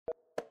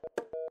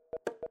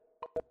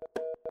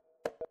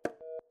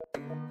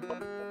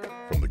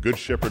Good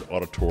Shepherd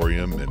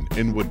Auditorium in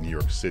Inwood, New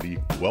York City,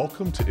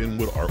 welcome to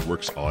Inwood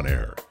Artworks On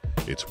Air.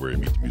 It's where you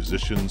meet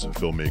musicians,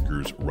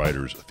 filmmakers,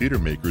 writers, theater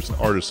makers, and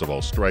artists of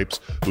all stripes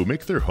who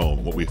make their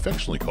home what we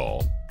affectionately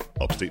call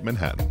upstate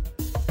Manhattan.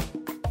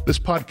 This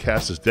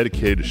podcast is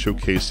dedicated to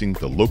showcasing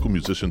the local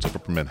musicians of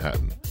Upper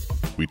Manhattan.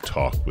 We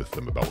talk with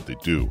them about what they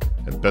do,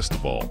 and best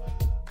of all,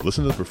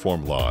 listen to them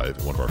perform live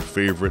at one of our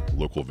favorite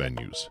local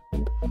venues.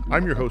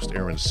 I'm your host,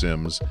 Aaron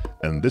Sims,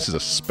 and this is a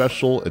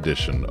special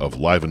edition of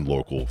Live and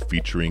Local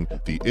featuring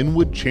the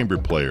Inwood Chamber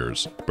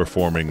Players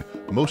performing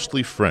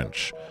Mostly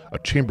French, a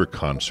chamber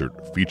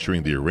concert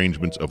featuring the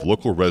arrangements of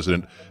local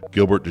resident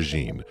Gilbert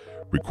Dejean,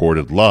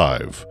 recorded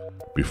live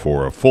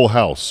before a full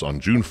house on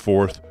June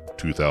 4th,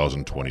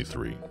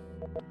 2023.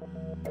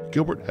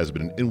 Gilbert has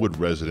been an Inwood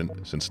resident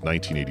since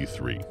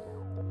 1983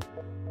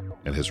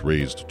 and has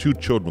raised 2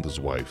 children with his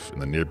wife in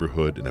the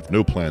neighborhood and have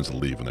no plans to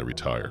leave when they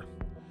retire.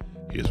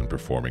 He has been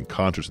performing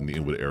concerts in the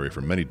Inwood area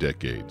for many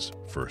decades,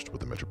 first with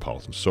the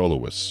Metropolitan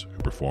Soloists, who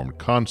performed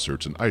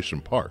concerts in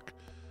Isham Park,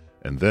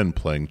 and then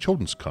playing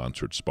children's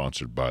concerts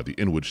sponsored by the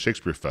Inwood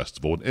Shakespeare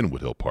Festival in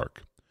Inwood Hill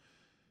Park.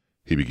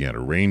 He began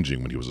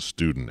arranging when he was a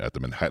student at the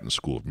Manhattan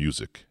School of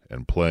Music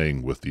and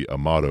playing with the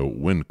Amato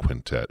Wind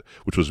Quintet,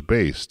 which was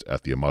based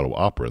at the Amato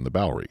Opera in the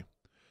Bowery.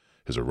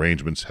 His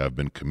arrangements have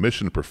been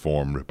commissioned and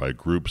performed by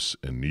groups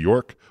in New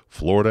York,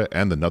 Florida,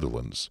 and the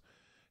Netherlands.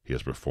 He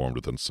has performed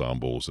with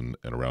ensembles in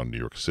and around New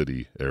York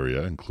City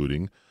area,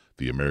 including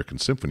the American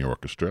Symphony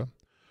Orchestra,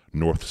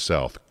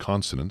 North-South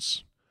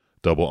Consonance,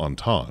 Double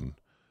Entente,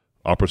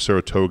 Opera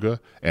Saratoga,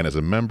 and as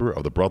a member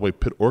of the Broadway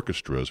Pit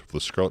Orchestras for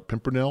the Scarlet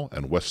Pimpernel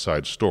and West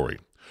Side Story.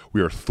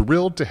 We are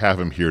thrilled to have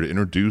him here to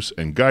introduce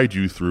and guide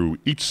you through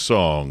each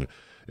song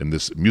in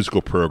this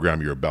musical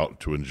program you're about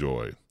to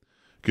enjoy.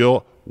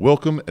 Gil,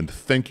 welcome and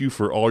thank you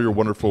for all your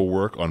wonderful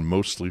work on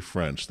Mostly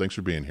French. Thanks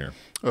for being here.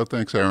 Oh,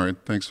 thanks, Aaron.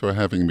 Thanks for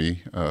having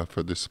me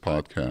for this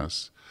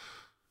podcast.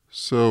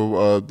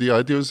 So the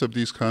ideas of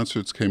these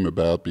concerts came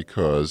about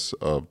because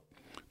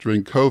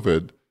during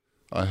COVID,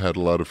 I had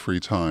a lot of free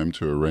time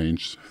to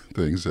arrange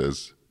things,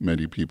 as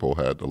many people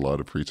had a lot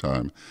of free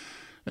time.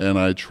 And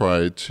I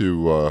tried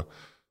to,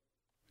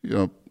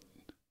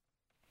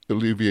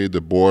 alleviate the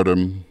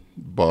boredom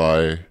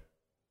by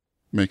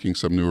making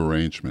some new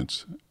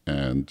arrangements.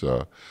 And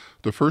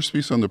the first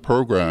piece on the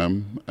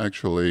program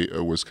actually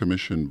was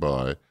commissioned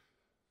by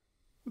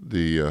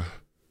a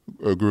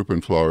group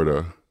in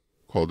Florida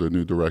called the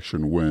New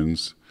Direction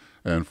Winds.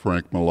 And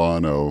Frank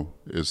Milano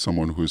is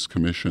someone who's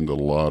commissioned a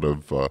lot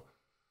of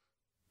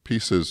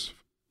pieces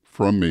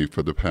from me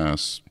for the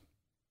past,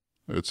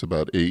 it's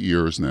about 8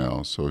 years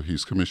now. So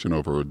he's commissioned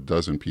over a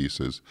dozen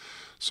pieces.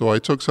 So I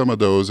took some of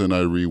those and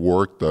I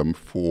reworked them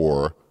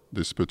for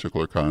this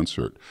particular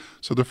concert.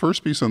 So the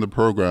first piece on the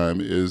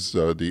program is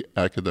the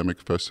Academic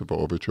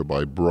Festival Overture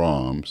by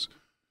Brahms.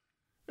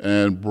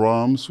 And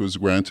Brahms was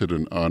granted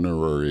an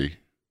honorary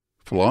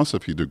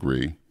philosophy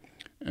degree,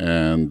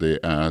 and they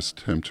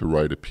asked him to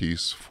write a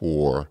piece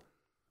for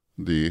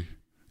the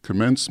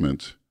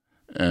commencement.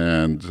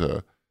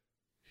 And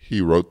he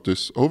wrote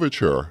this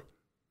overture,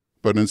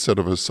 but instead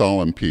of a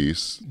solemn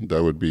piece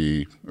that would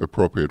be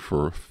appropriate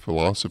for a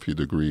philosophy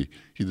degree,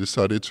 he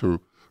decided to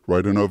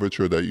write an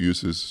overture that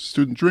uses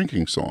student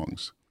drinking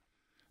songs.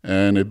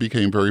 And it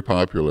became very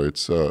popular.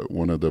 It's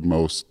one of the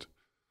most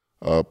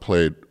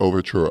played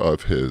overture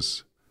of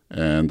his.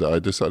 And I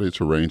decided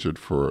to arrange it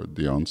for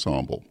the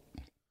ensemble.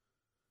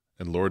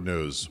 And Lord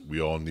knows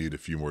we all need a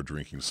few more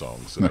drinking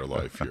songs in our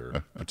life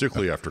here,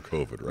 particularly after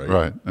COVID,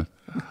 right? Right.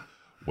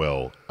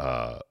 Well,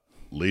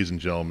 ladies and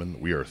gentlemen,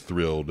 we are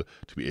thrilled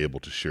to be able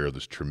to share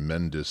this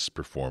tremendous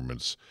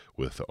performance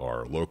with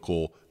our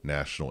local,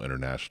 national,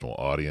 international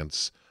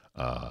audience.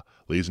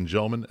 Ladies and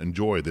gentlemen,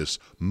 enjoy this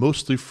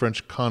Mostly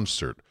French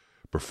concert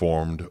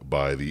performed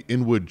by the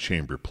Inwood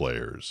Chamber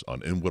Players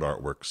on Inwood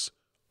Artworks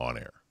On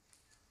Air.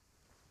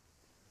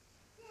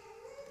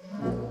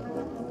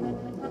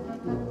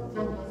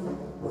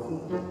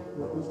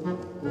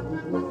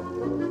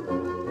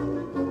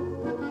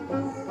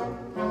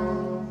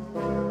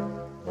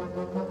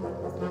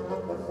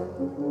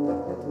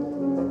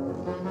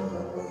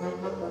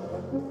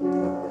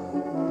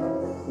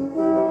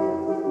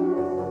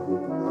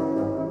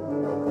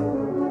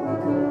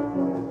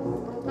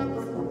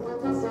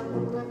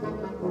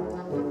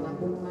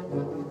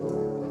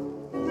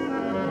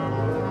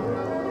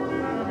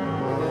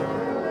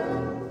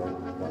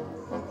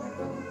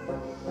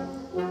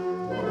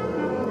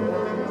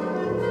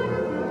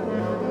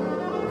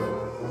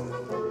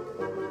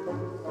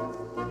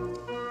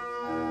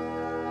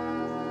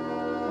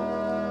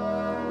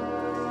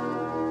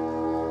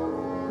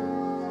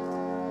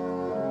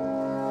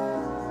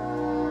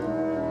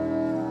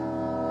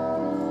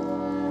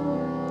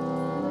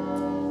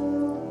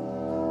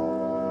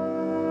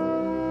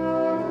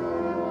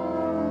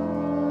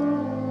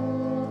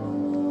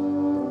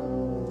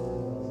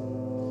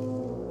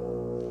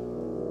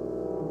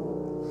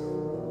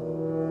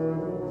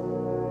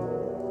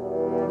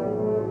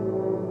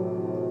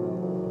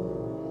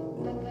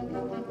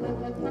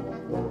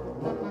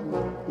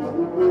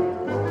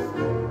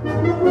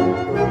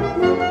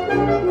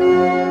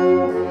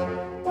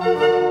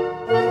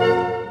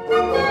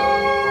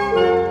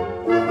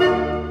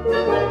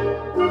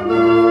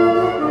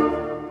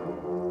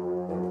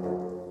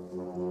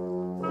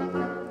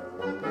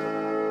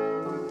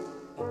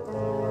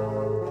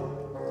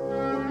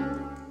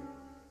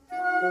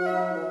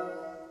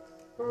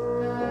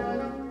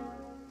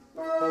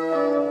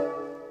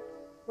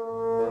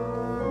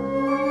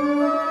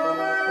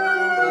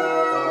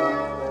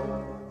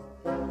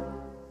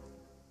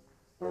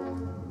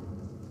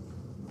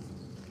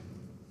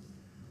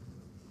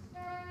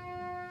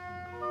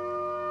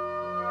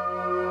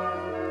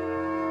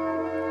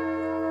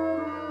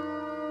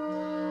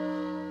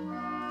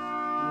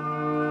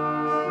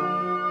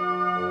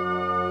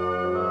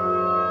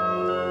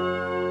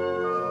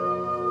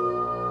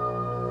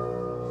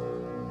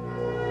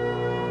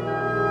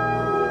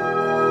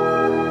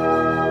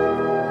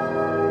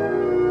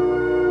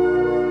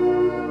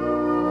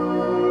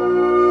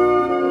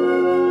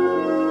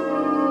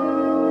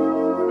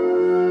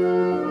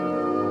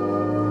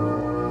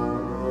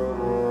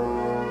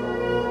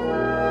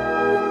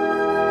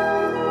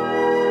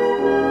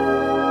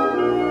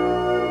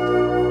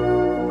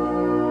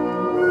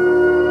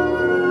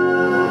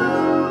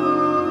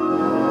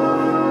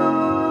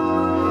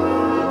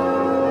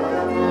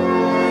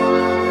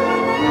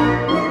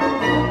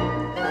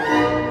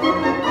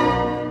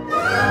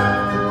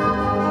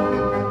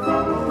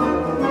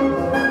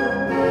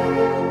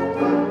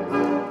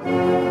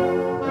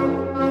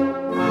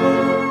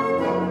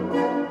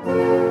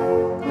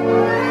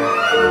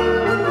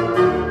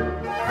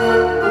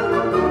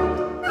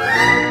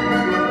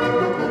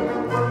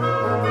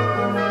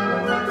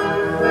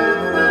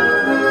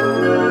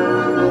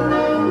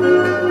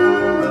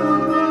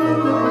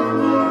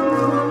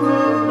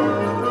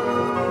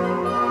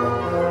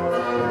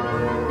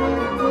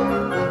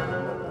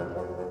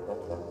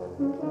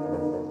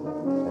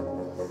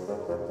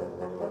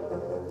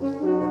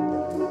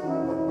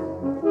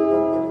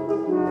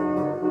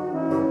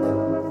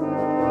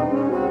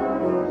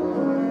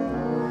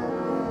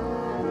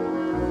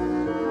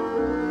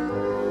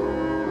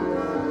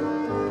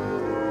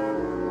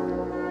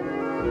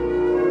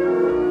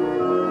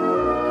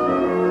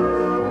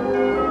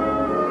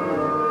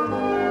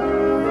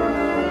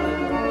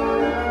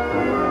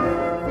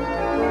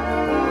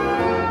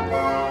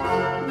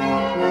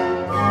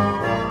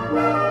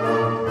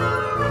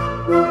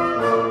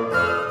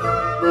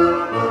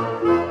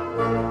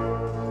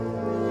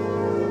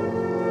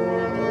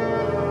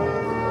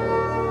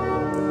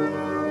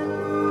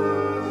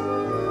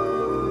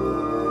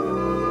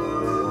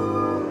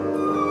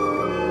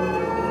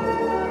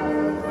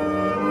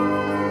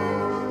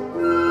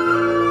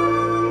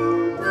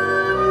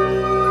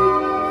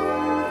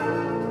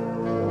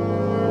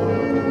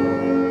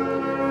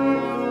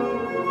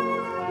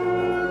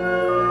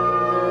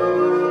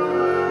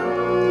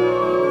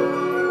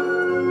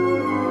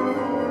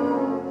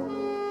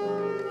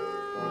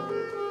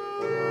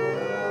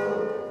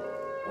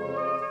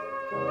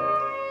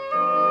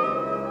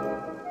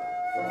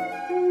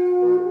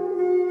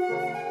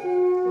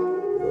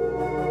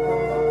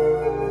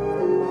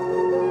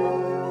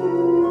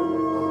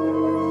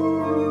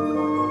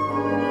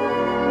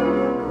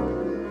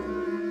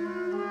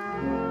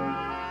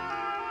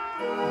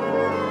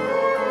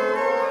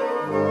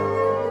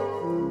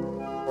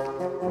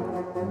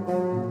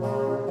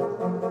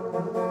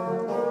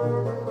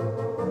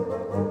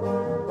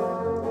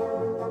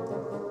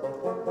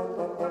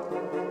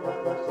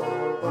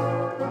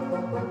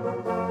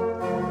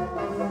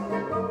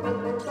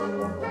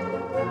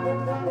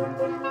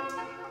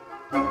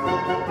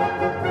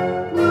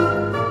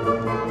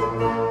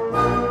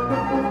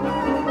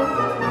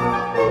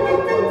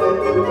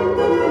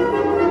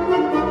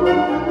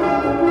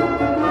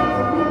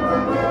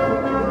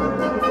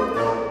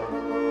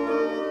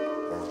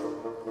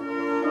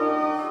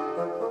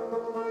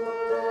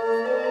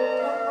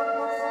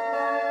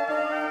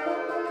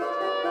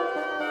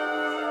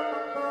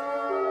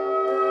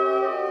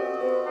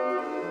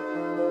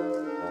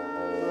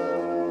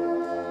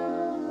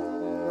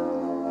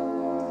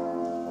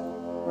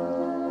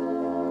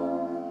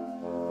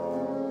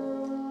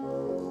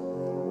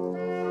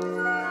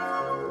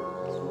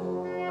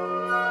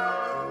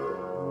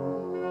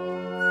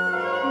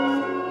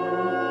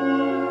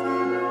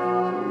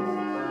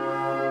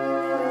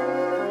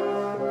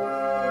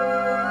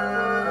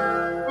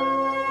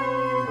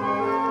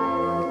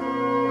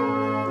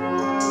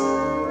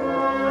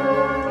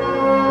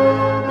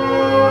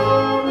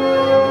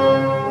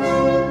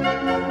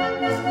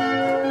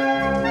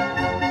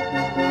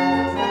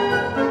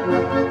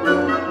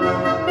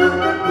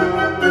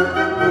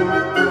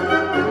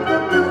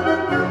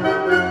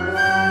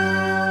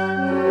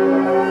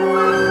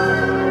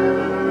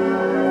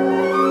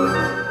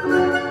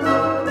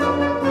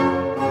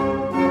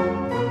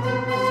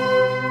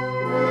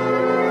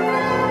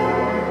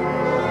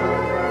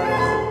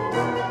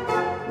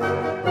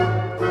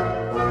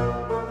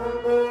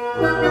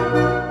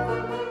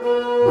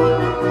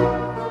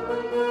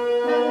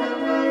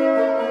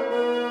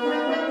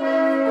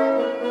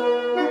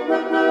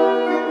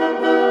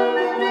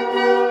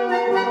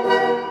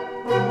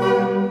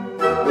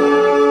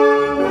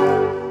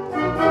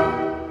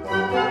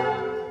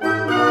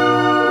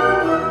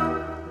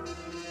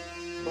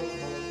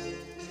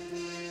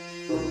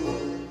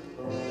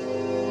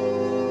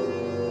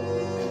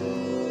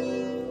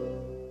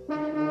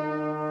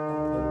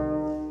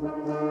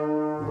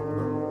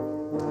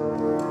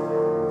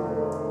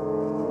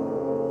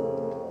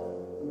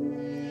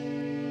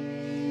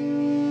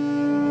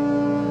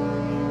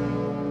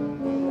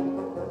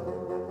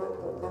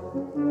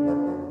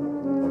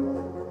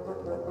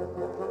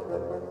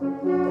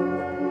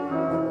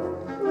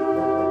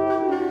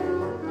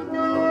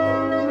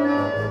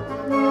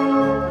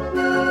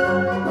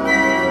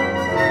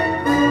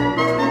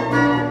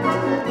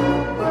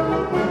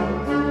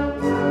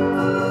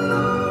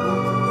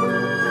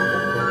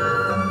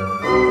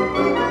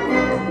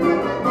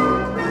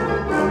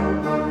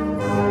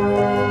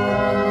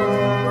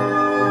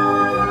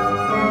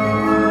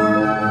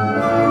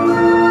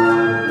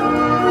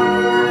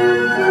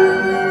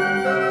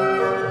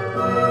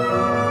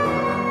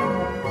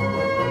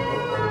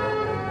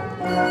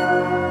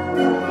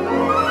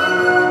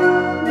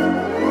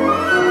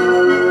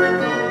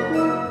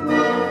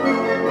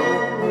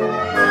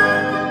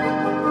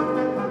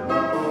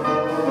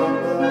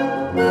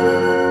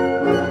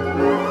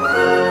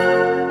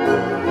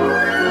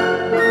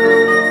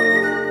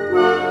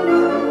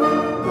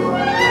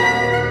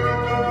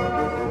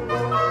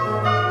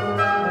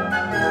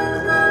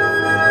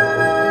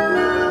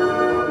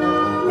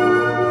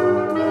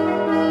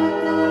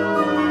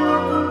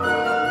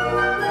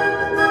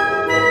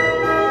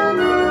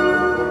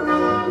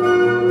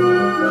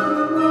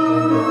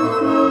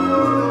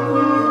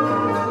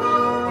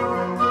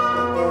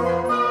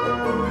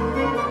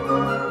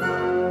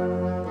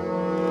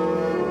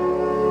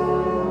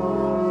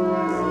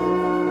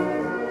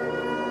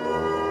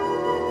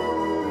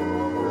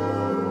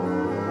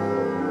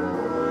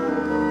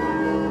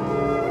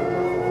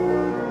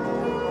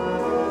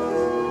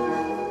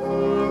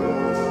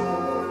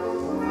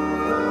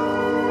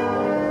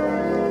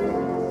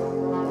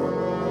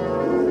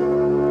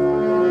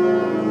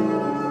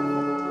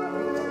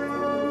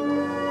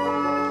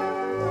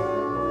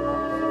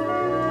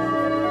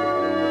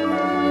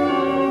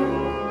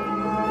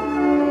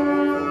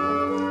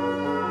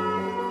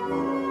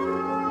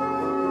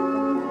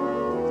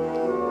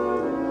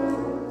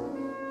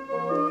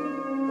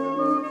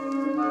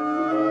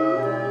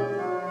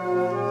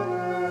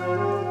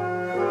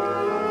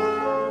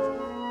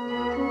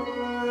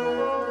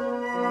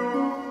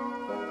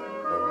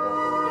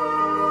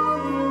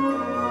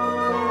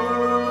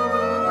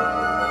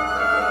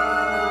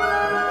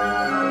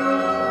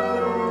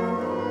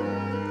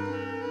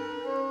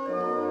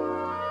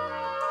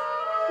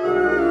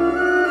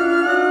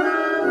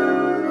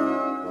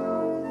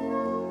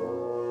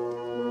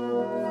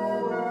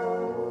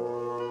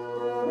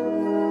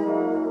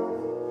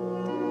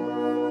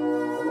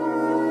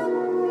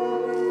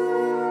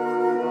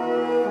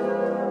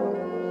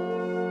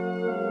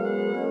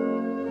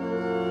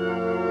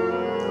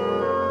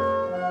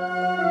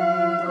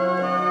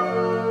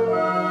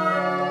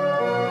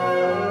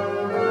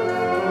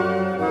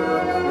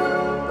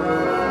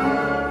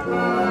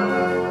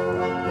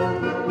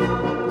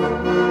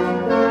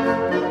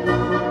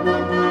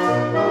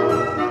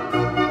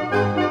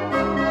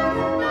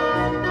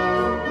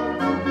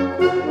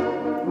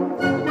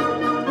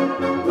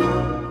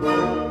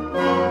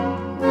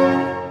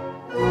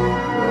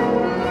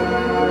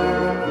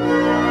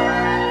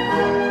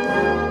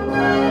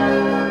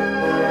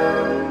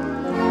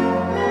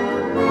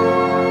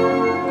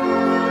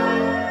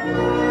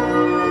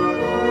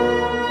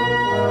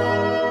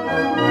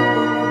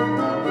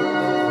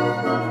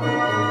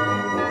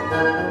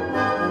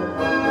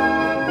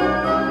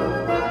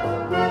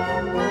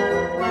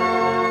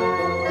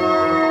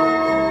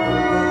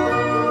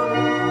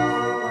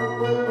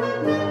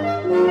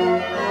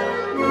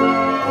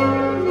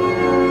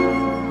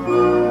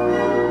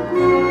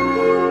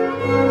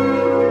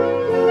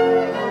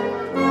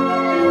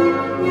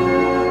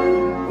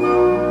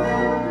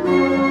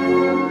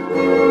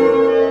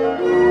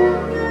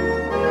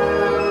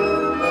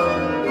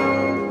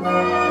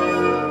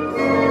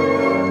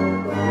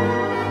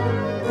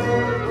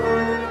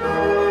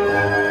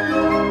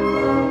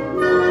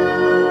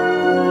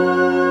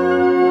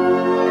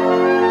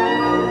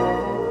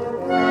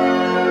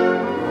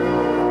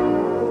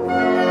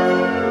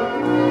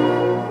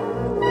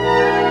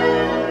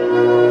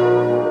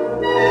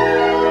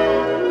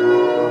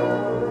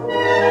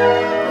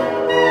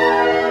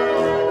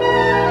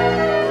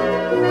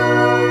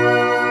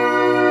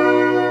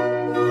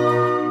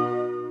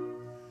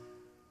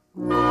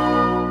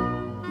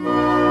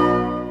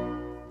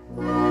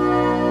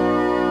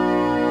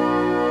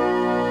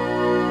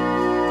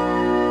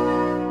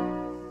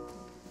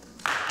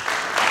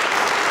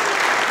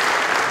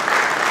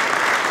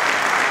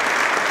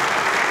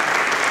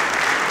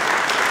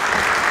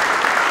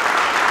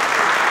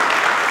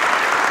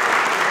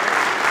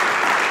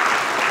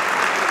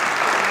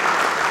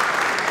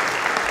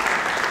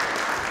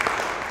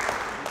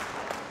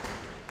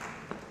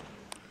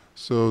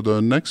 So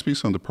the next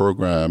piece on the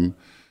program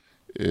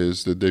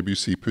is the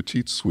Debussy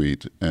Petite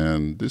Suite,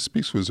 and this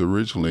piece was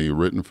originally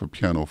written for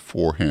piano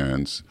four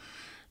hands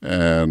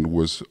and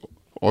was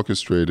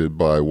orchestrated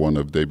by one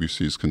of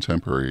Debussy's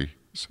contemporaries,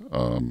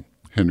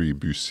 Henry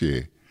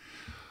Bussier.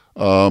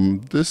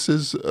 This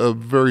is a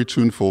very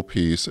tuneful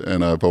piece,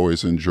 and I've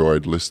always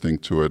enjoyed listening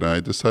to it. I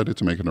decided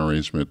to make an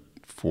arrangement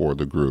for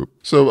the group.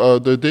 So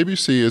the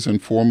Debussy is in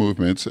four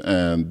movements,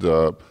 and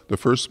the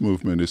first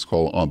movement is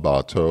called en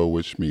bateau,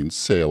 which means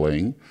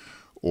sailing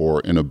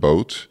or in a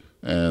boat.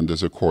 And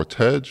there's a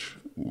cortege,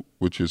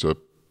 which is a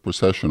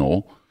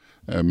processional,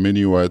 a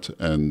minuet,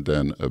 and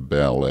then a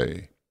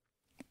ballet.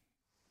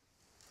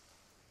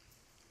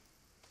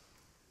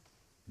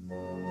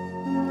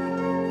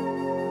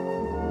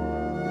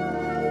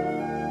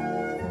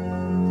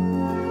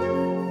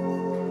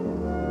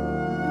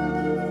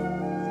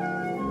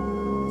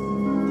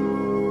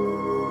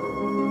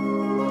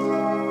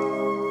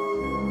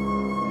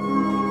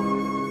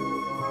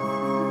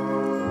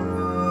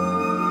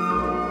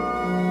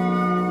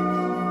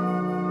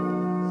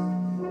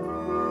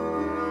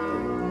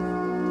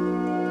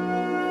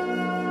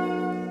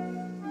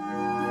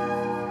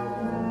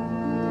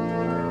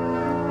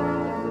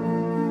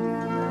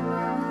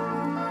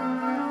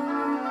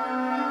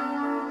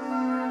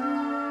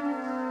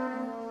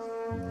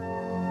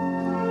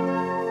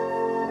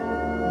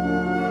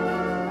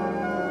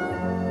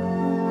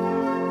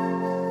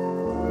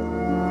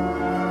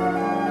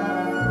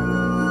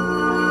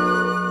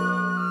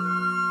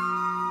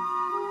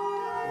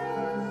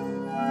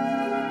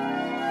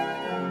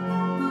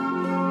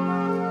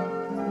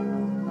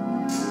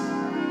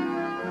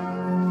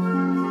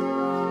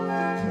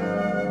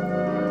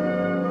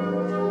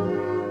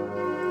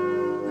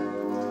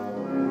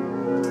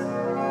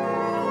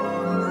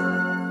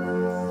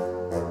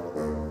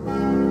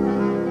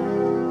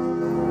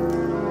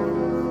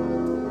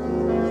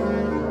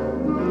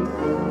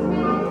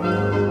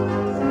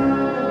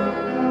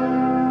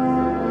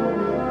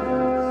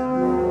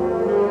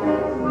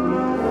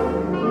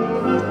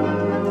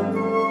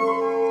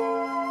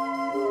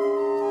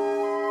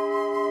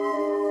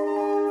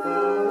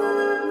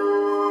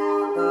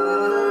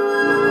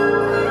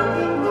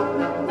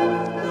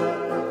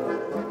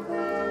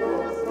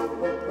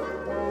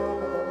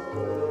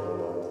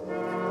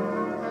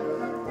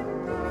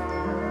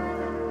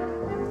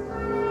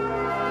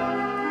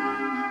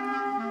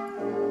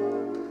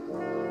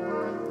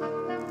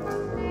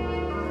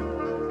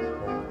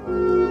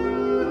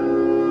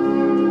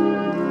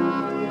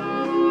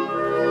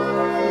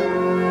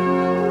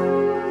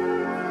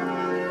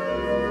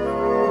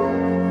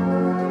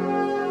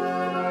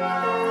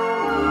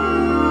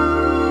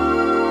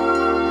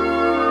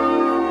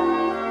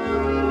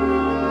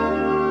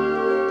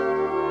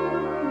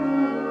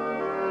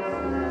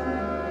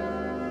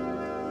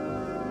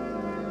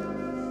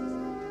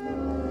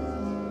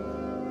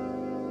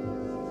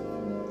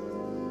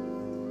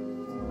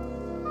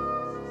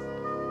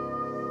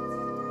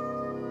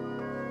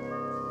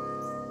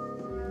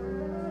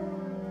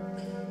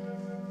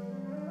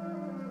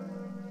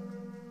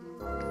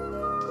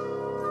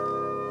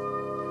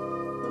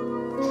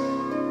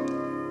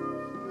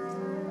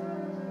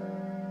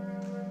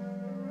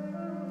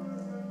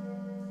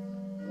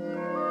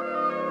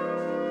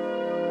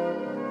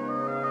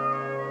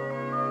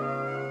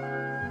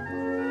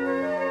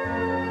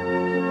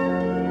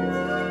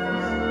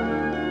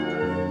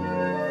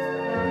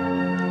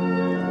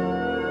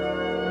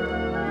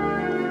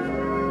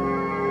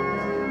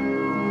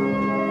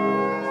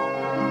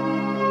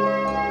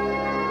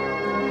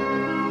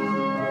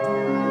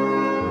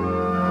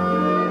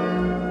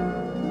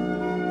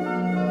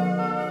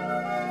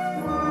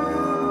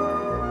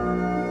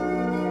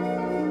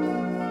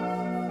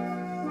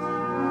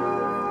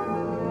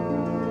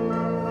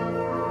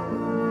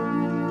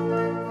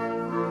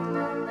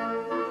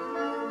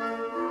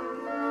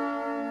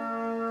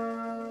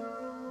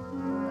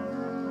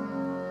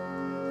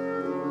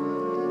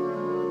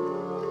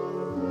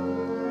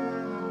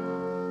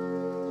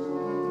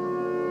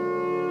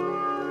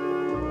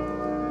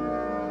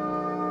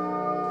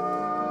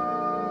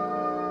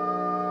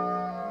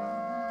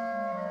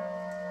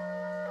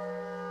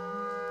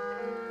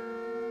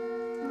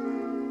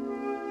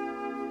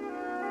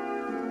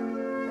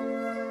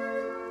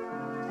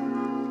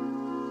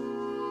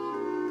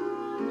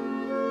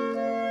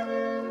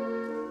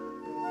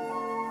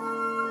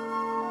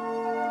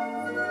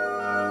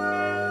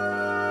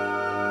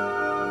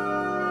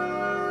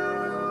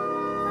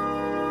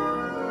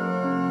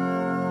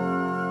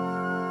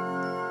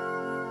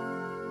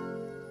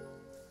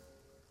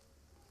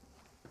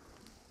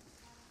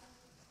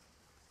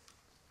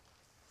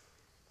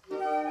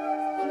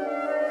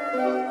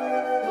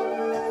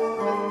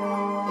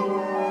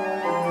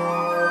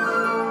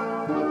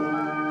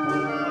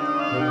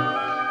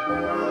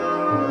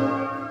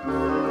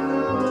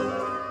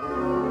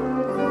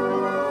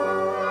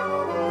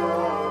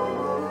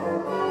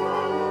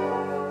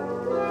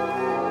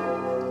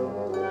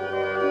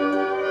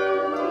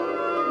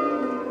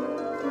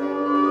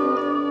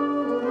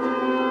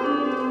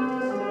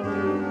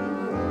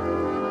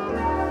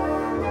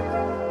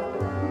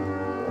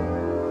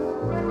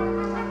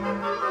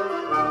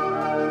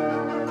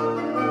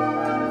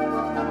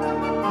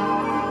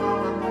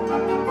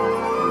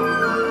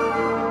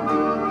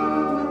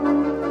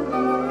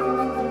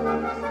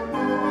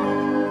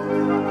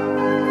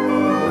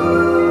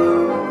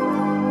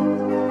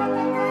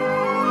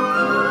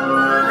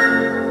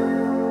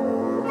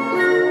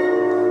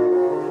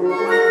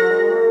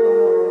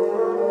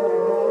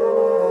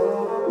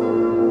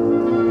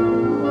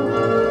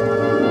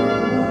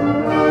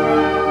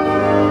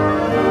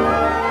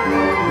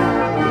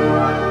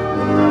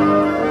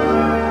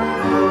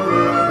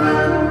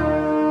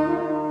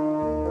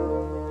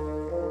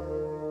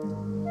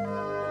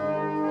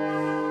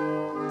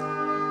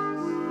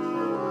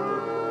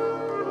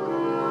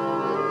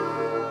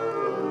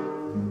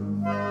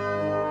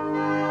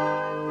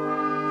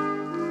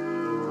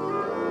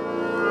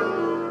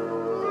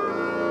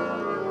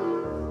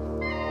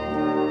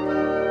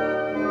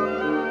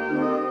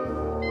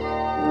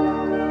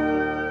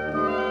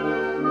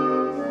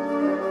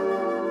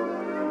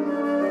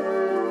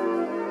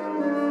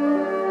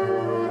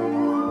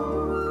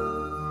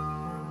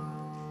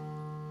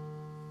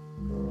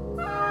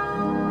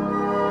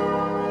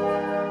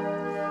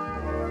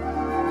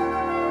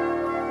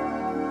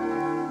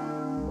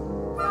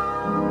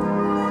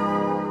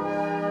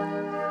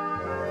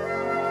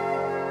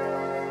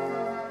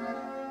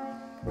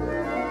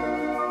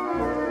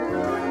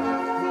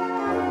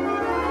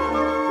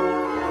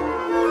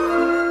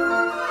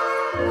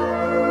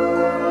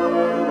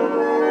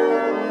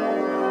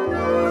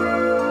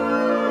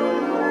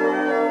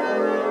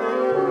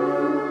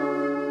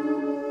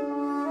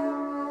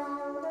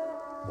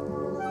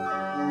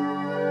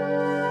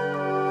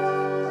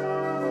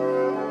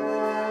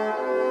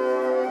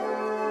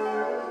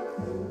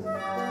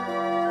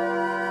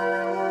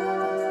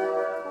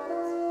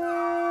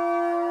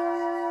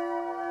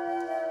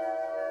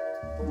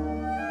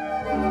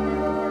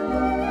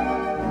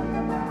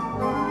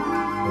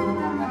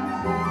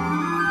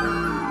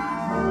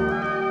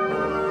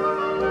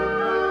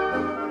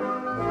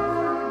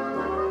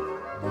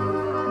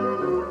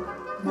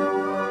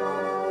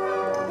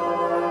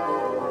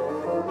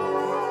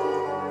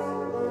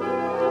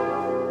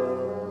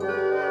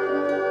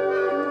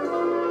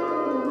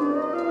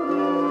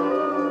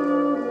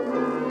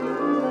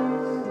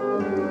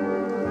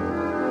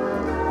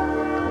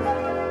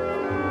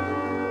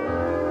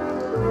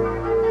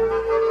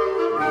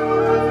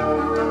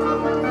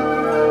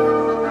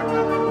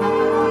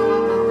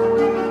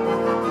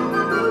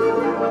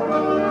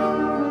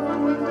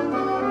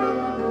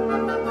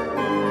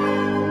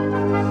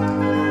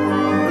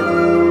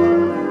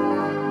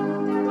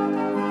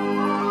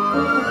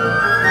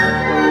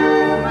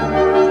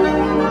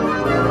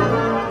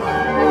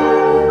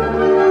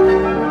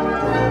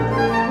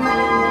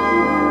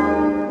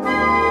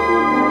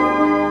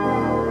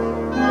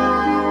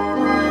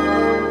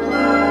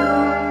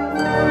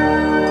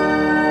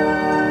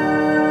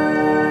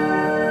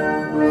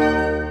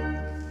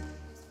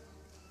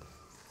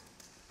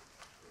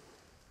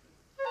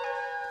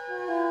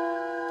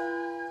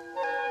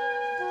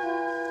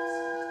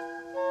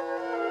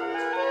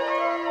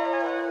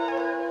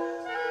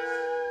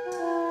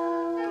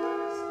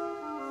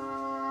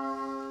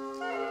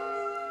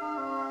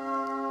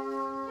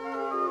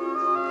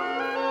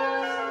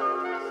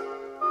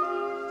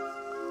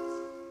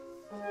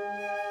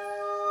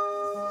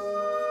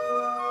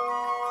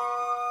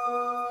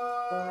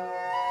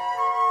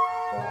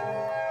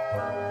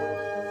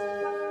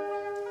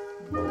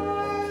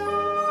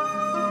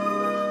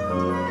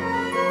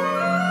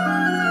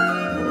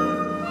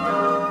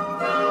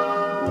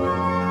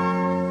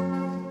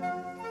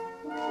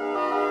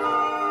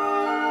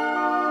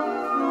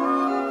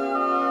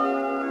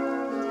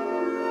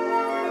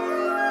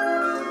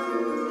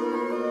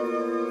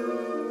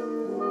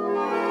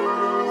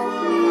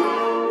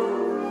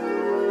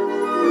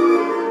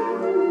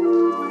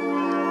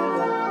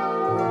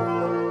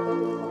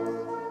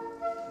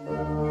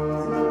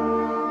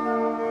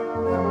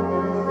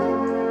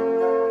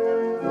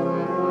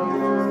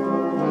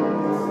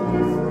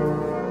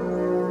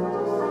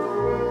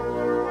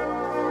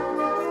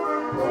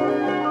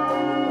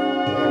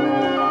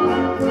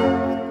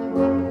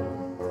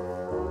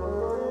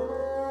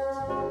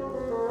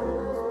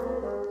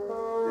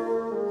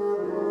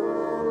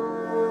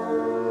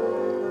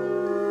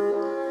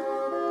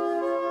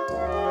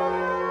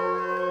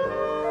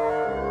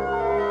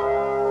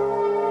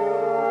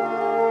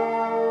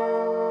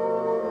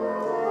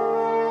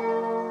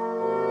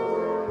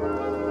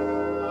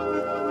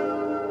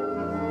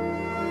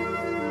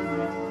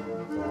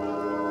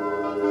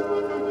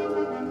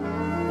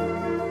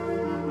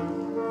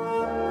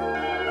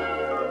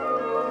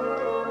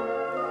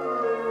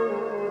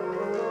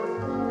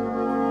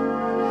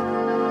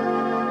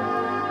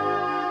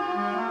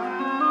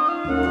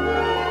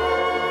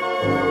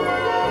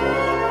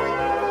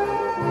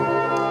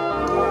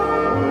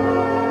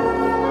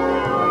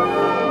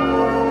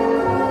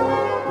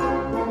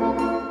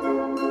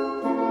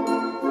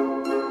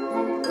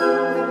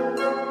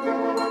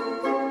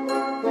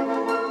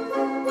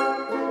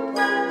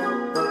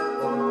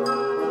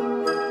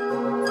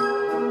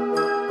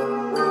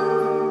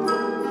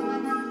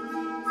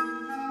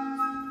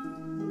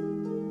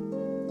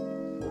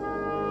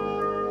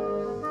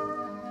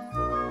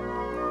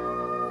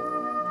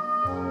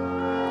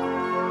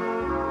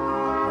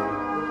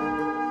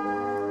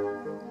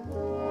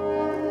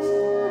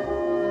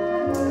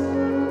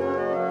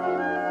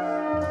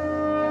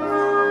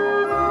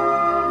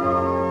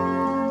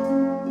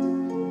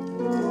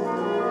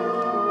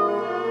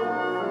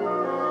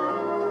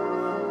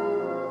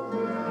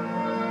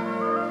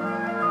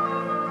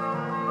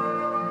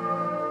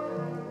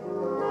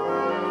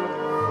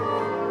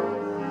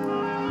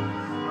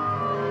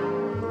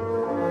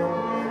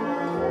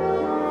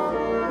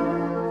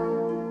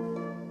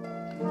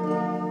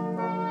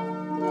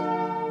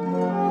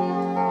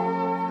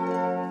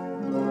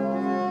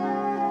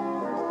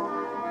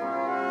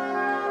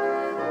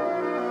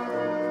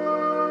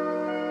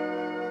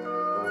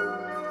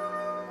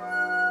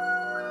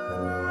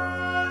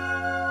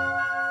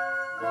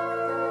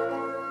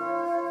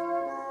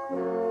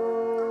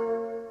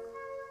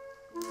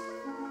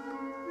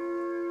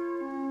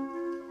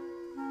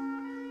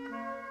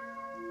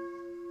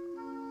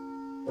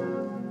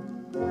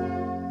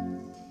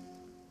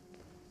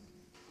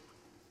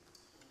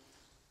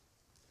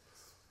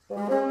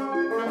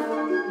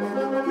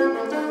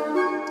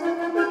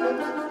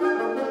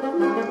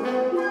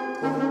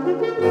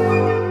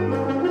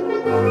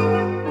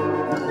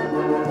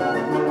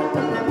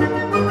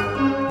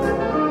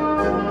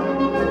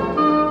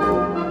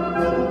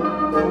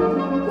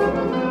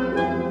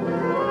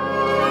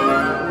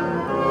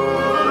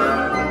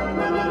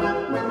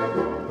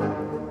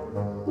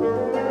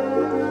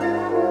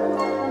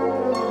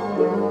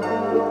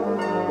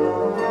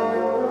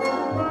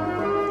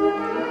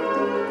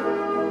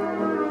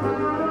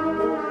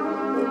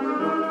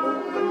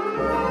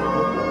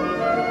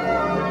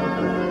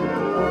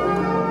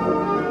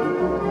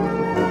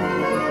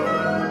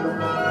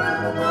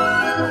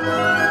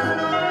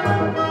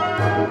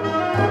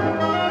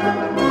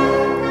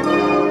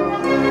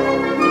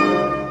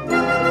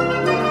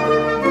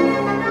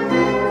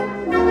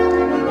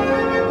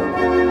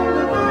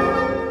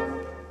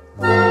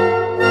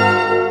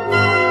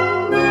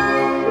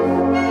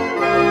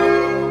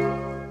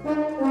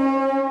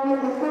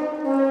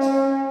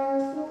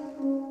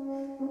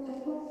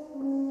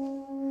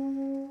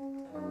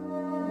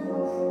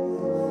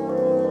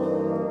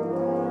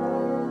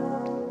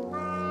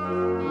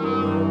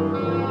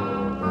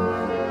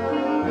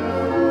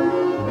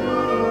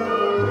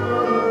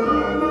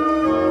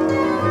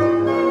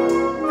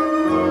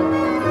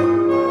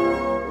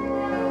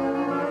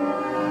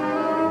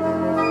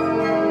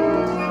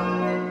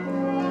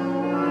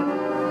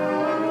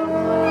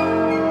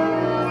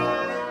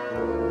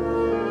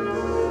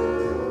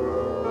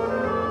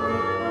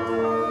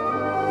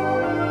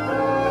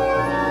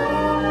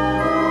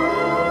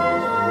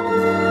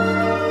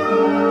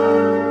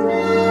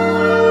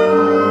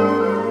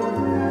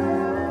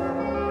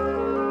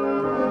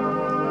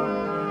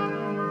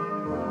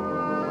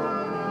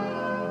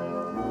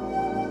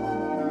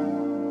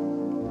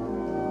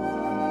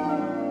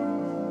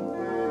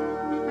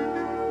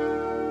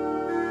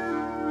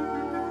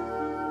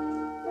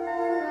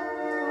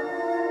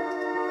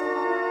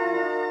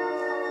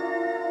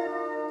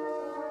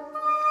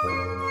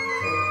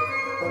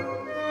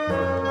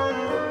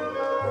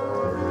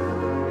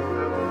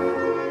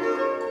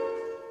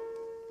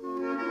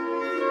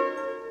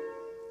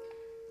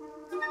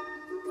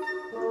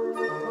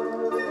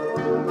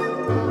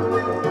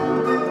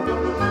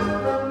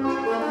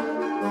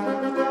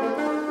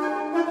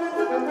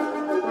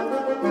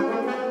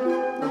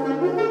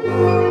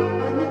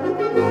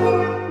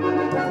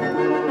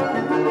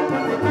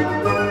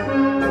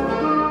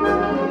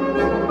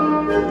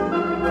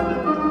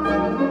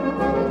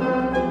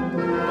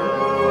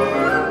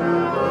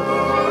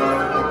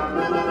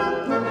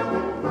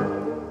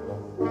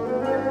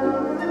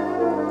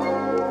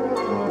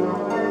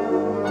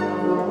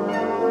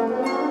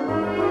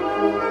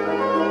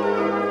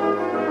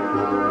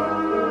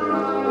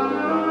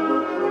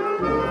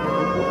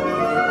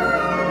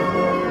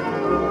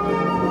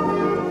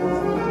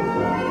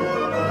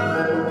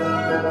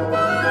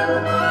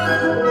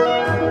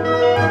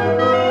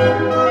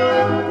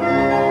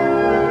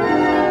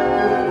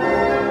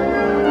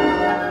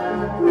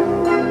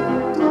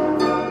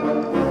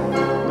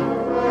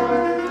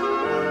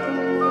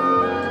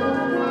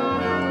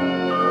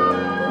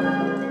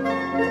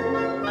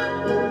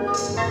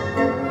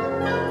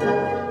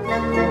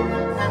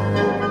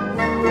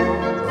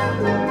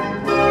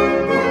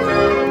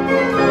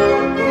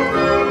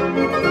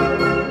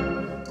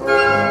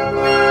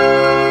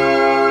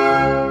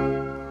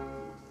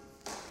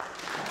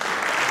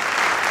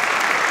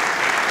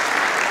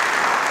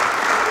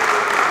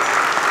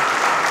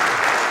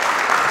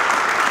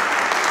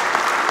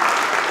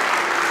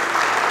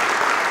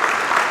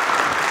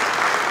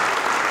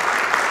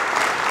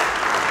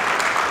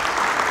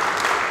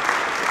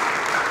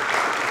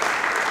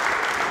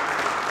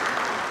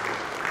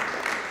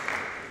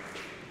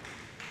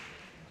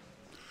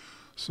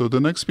 So the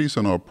next piece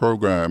on our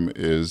program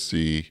is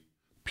the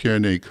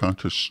Pierne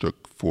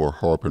Concertstück for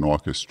Harp and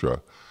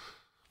Orchestra.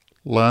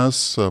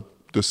 Last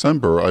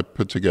December, I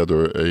put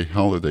together a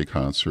holiday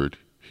concert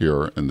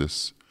here in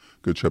this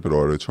Good Shepherd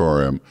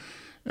Auditorium,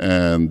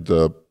 and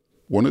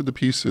one of the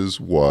pieces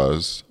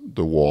was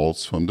the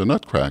waltz from the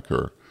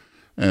Nutcracker.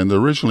 And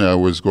originally I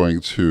was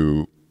going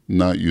to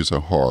not use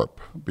a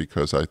harp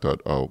because I thought,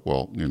 oh,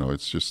 well,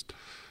 it's just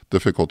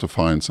difficult to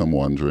find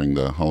someone during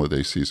the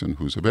holiday season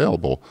who's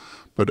available.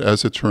 But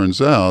as it turns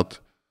out,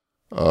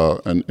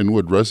 an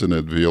Inwood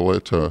resident,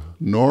 Violetta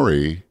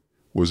Norie,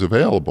 was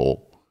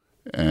available.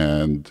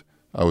 And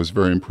I was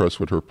very impressed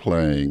with her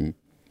playing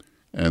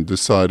and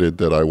decided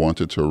that I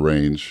wanted to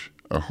arrange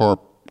a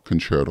harp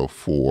concerto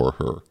for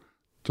her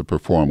to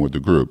perform with the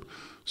group.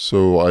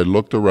 So I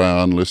looked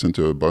around, listened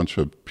to a bunch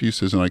of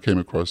pieces, and I came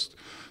across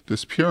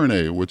this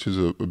Pierne, which is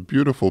a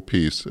beautiful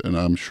piece, and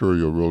I'm sure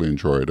you'll really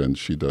enjoy it, and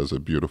she does a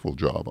beautiful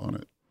job on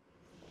it.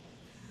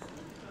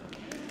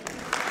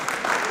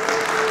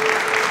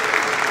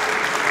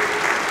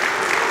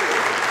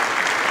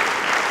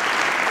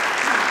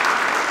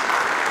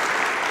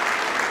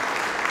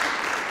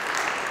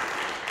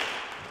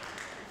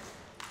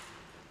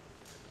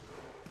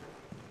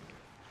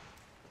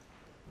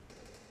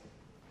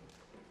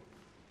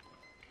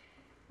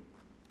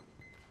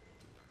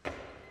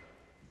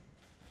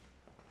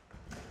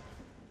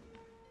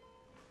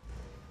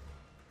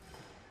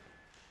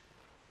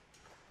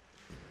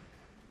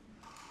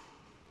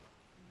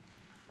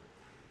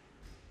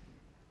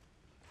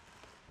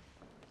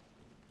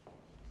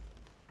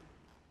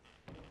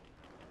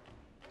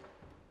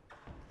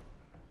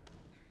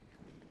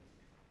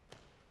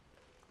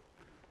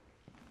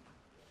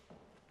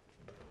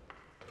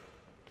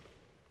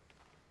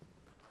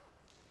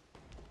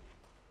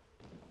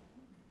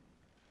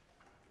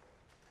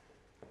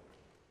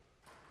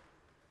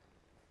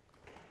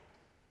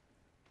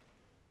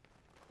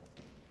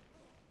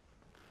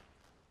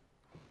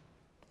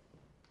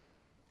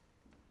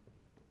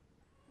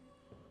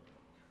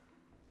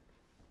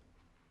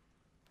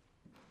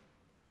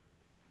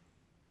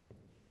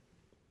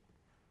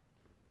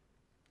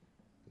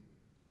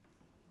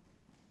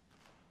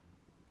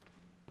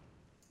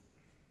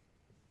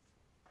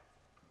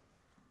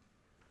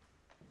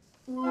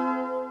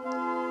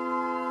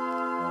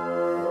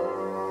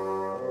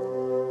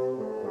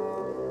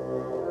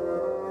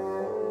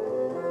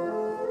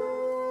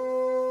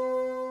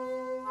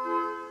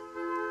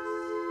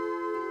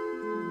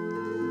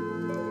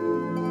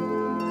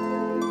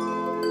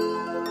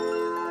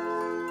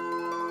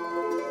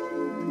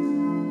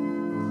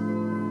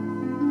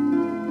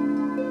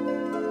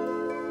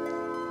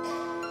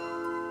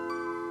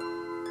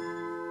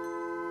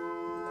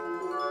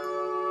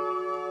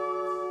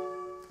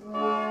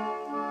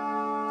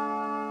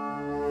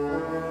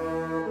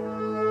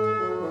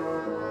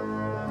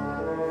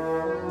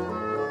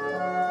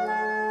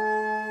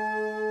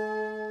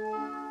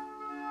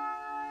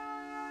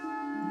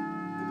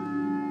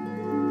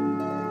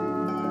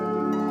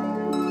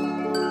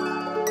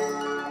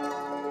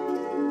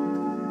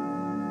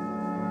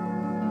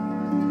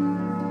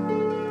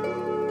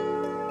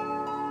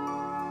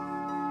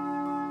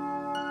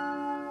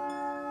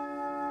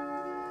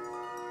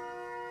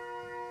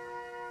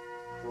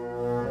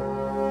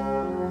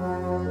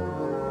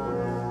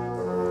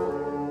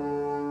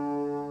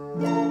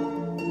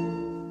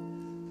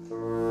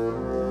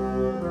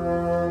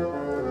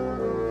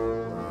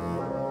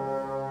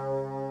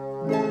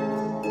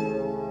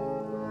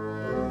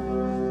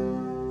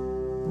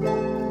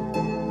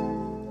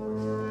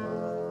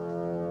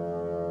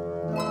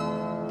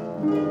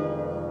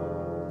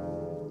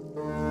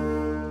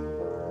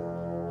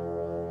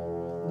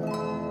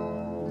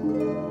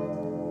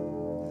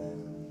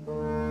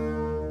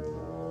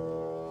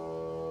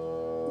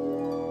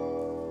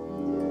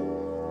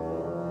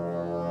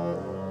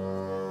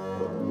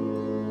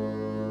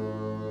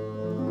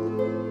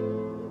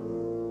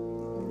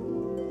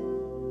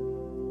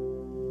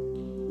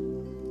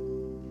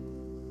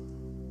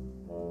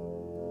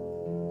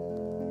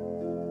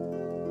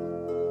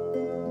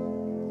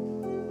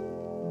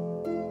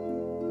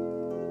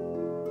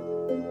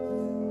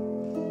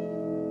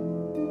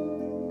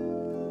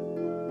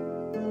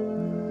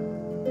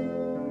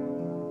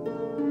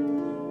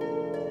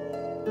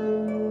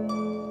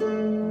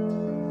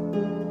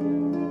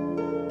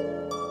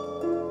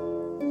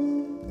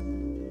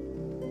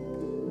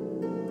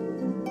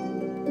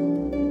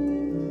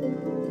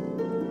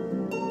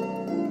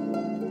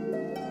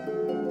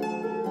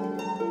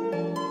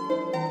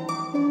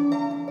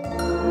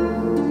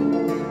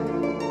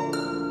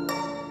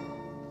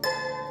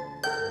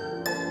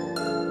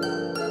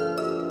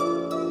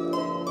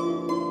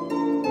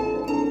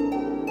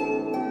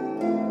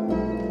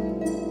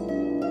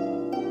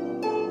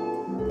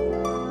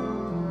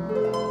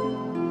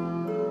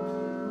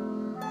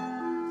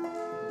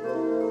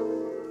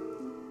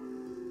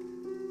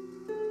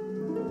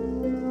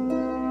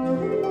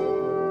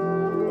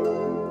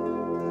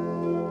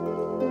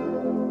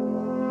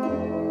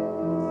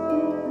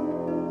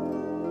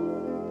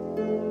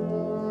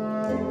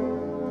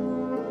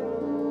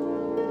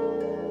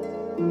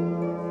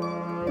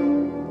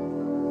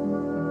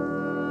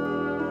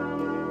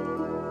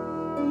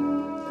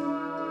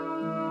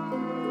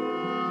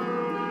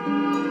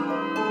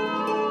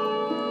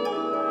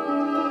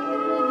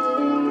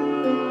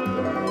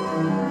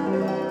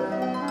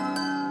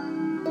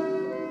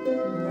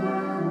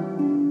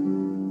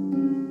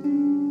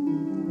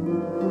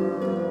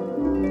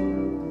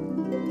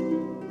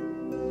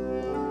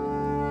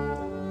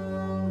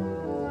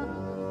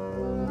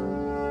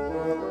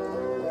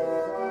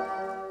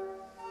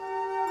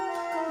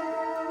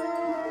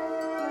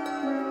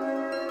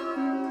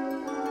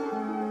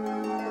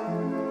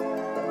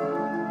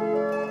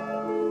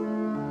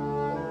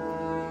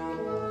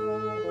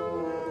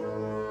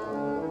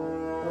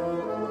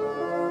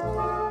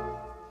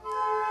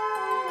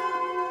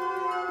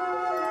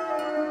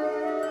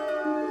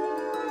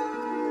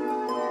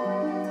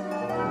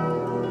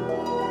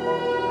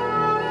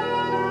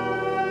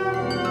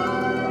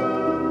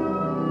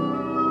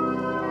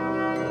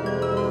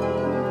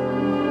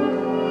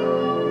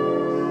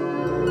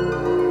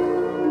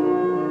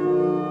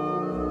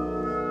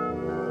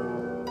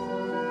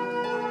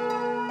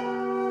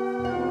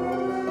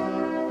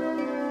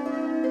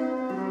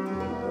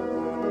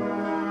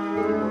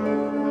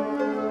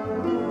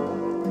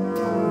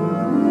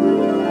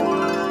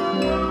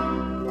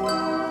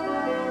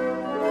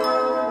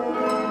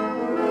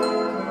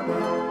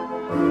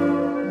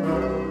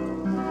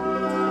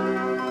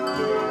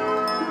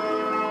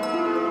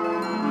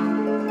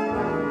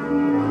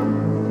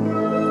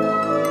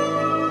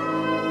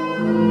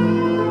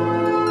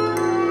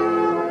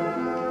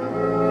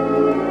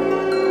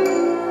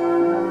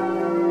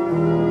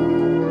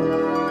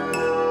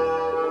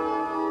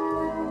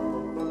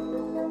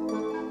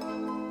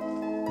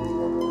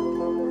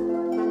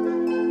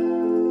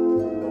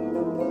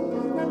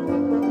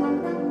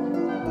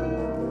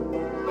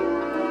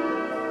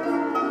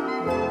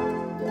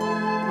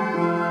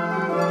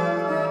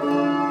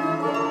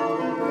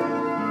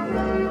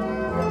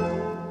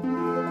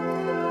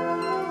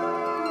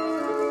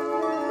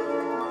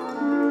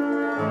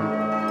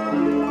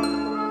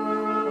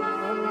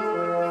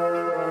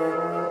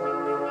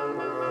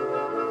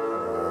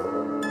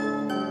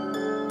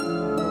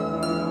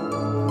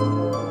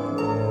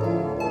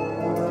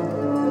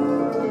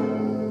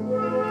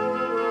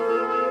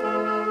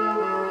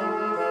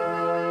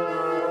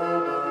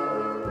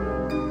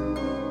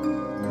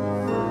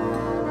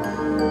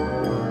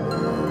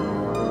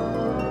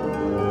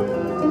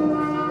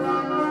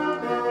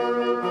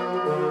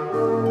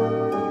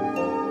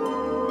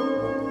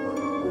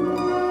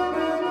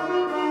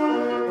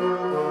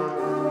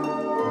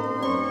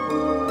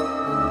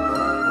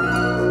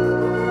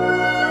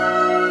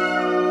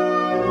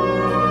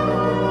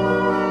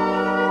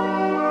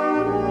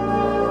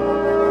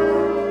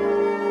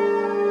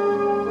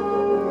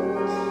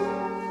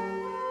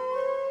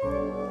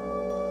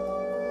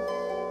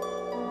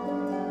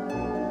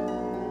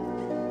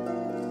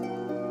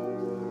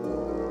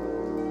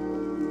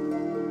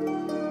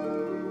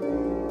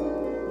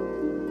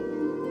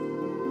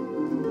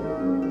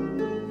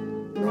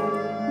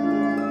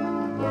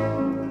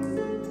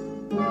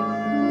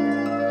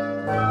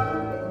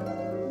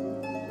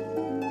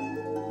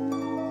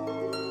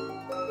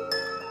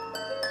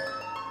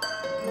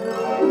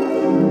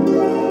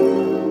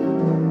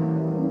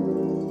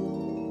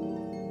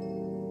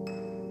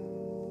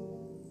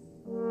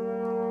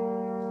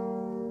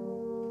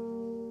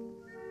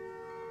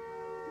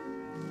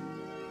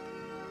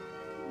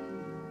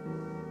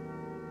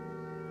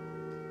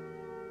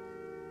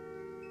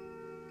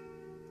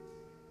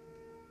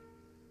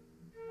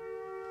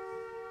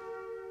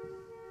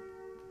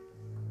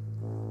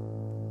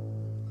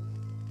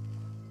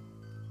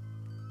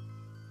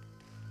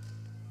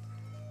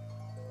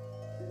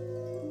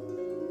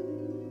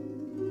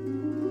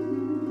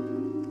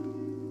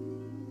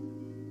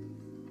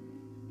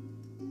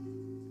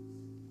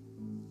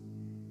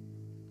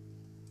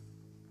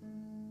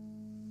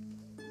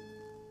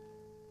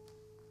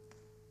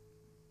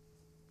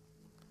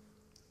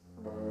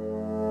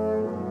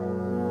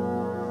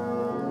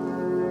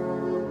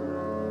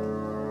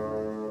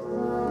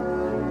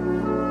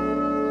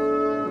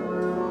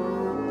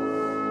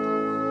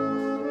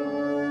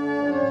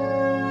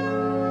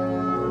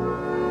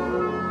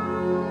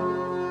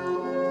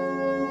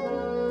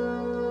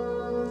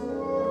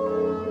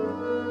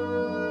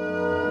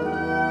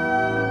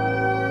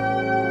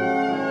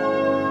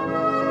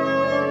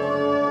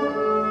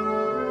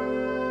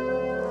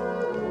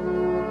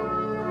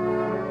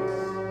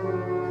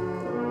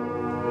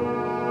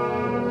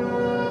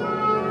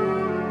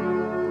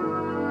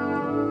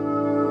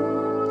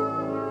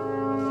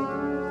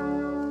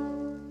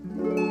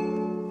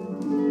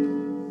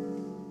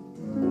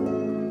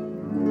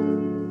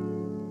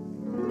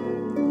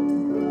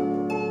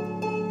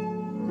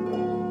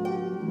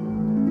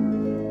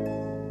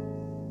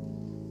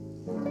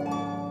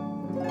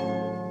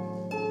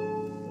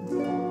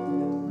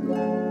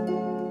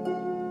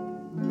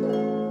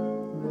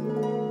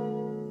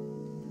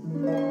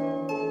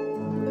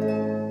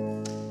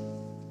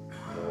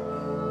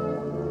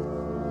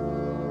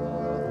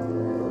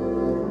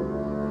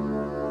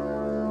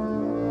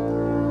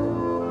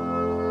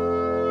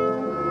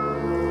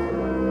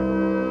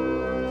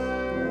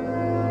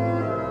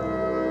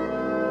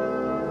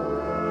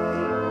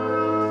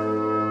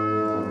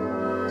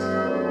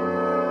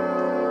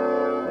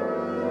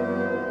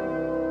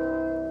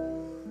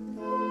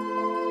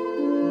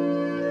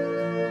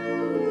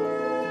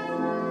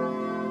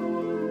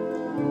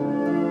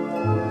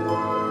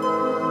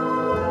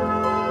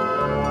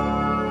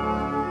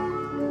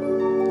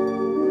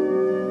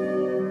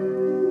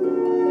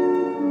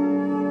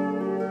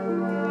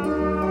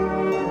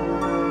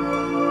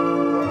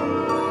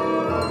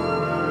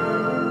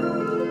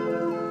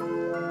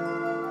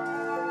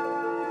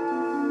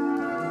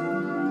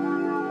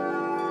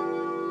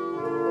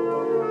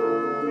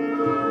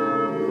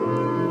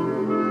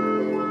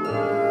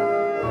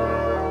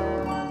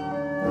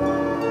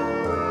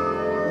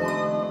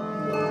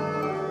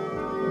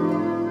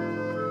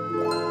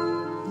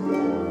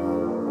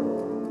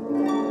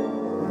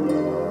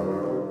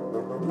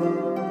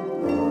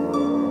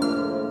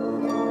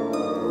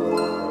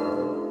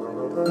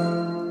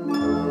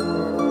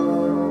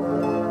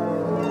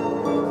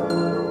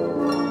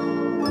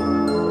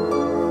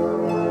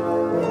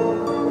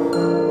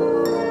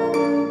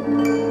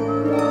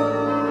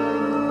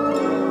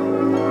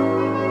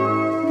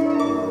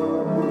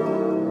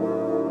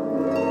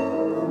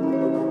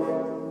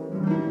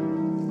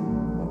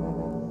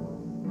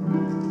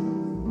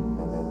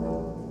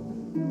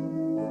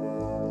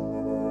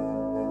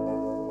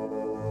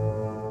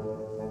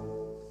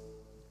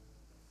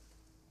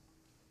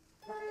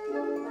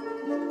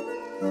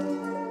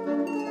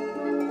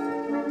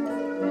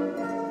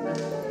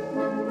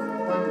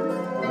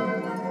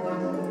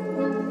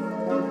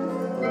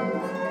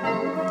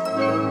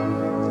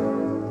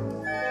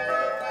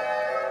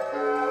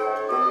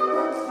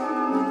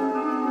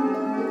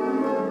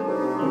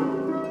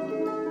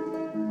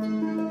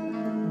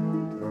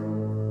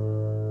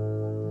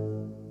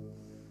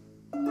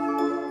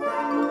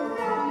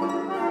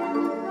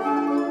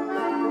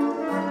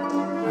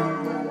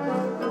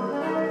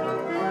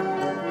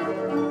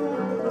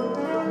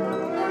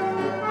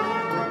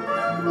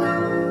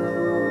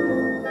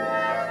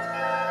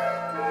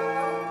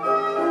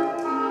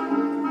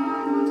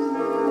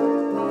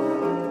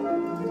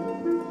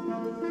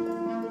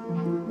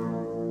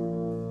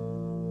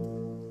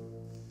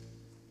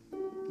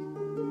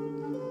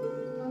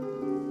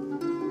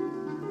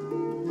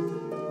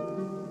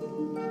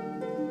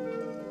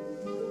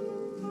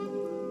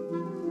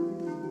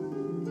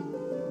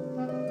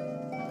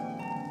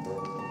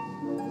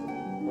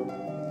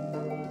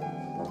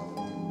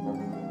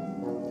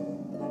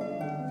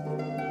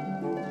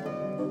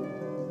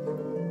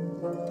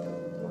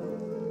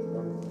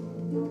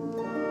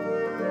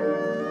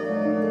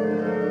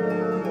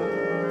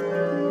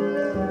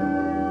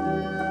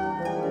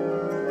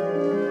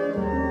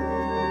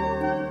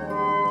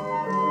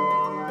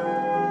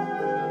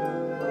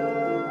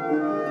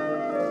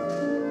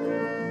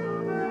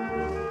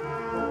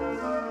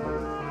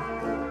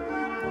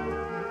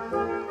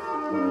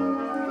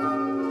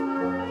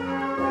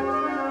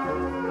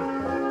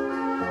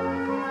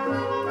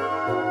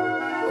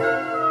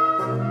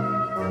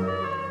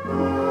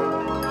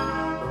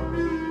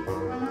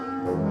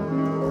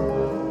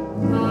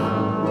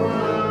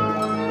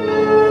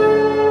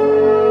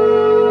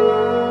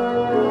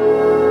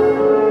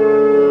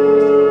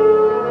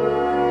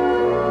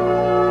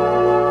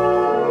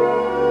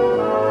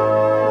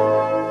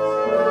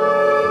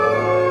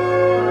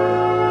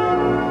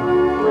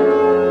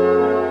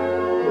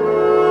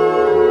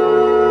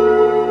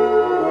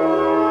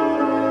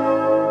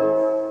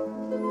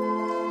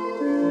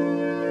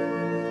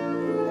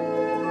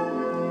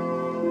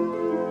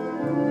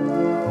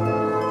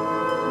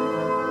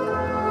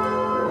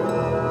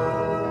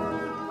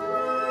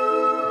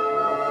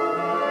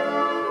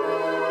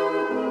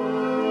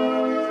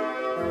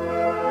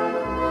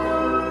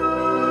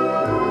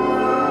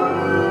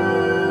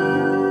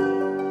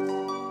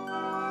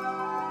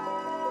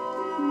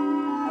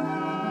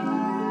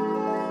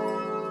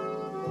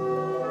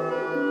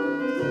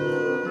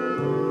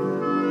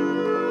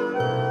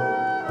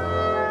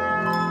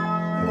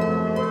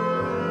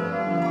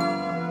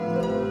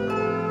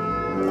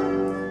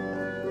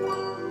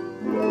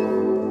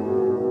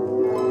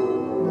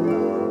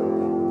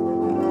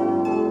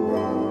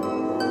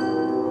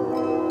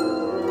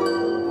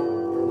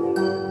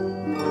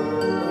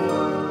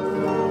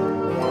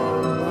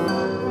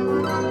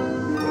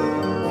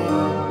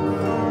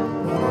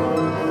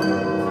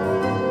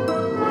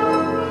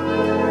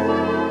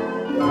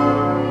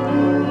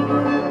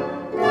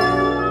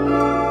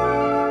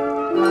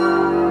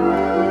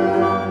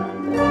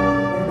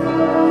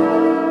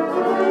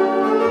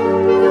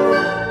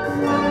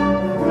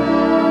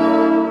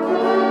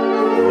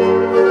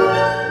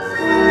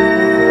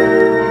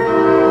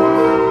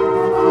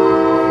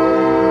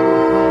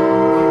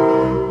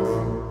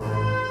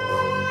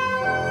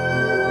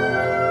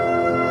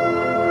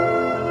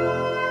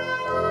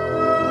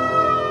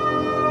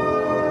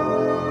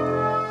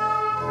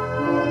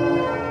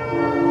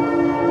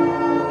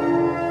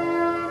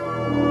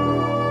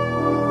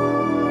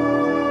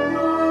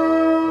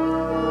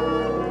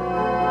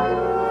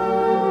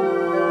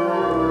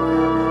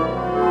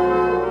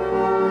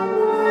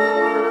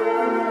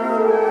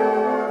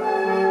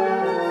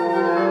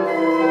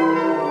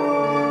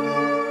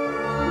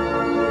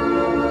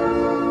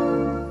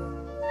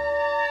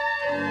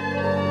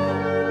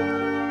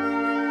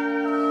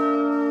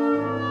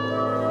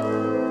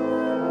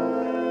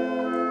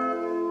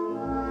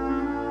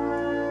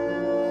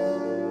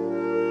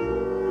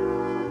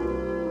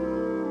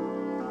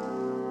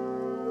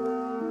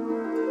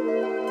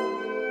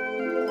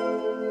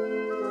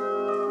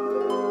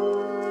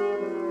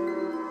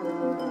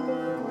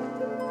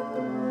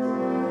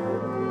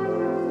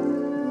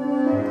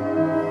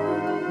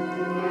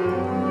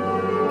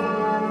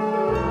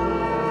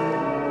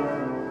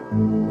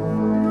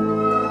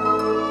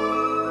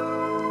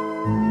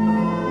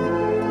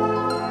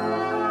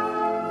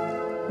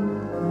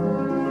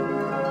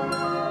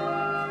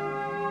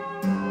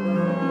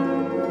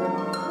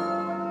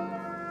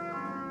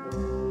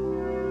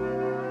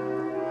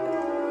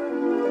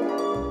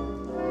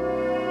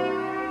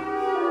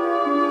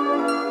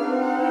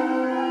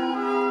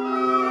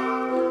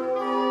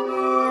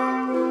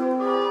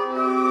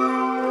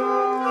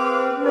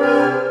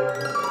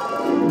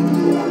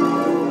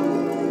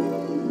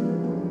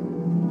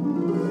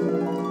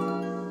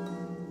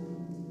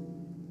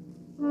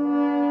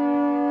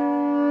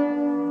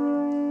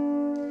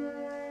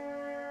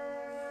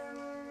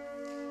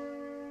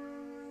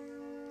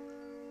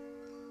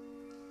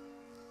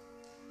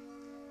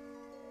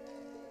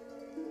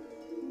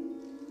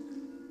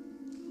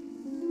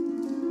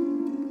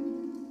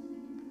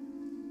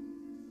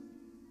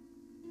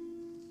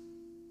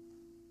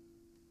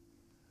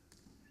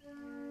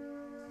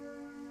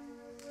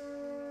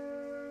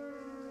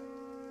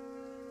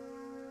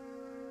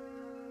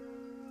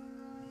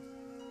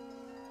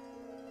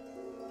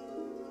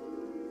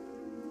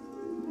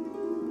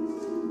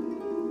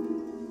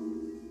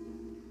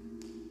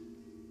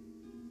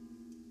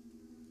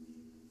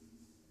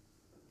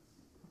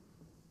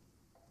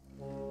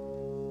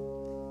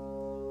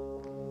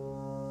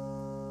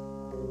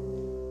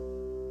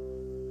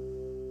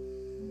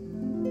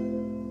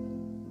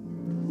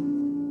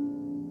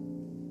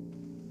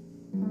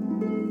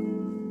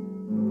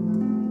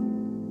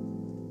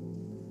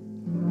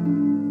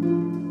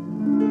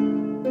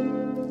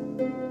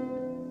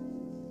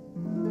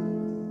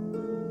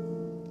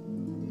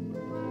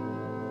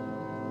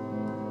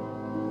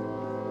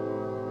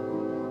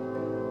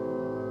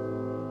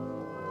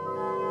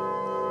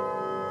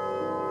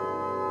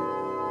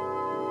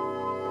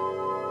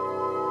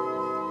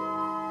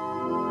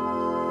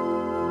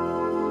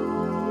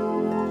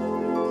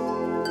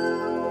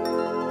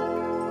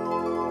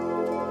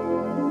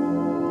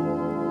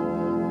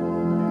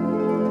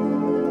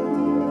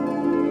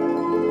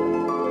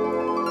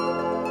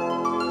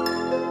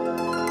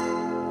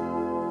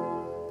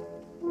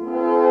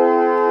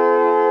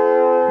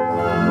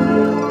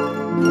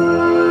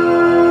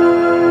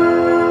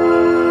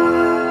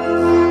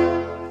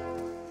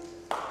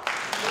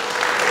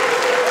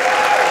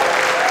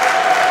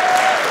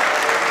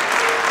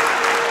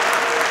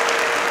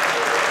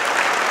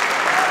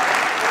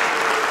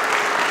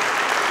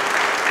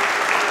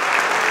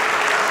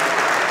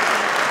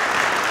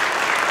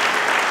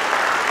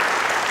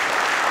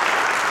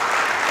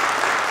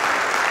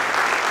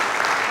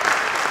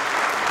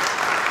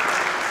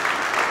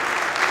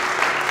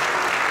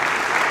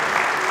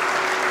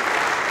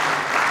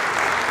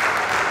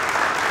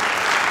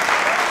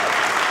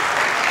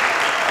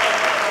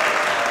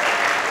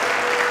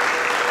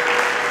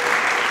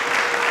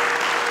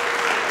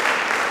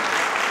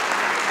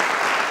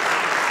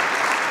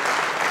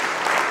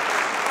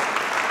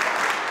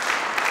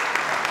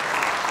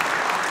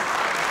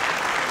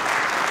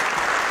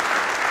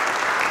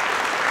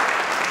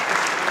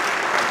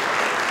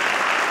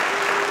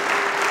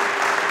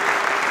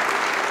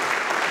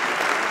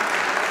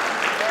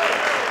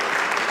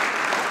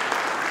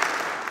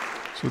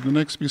 So the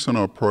next piece on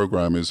our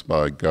program is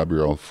by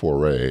Gabriel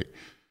Faure.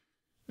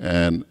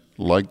 And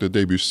like the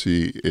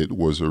Debussy, it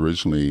was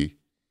originally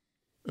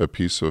a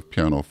piece of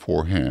piano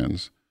four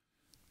hands,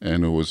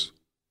 and it was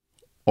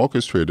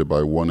orchestrated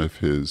by one of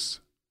his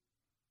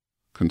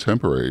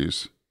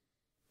contemporaries.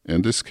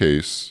 In this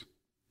case,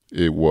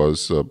 it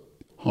was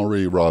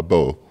Henri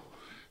Rabault,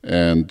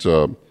 and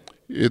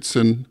it's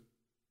in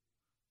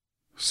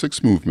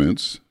 6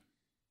 movements,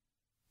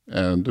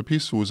 and the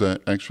piece was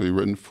actually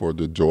written for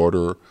the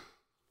daughter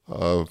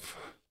of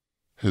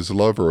his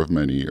lover of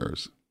many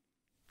years.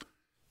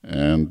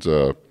 And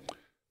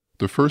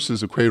the first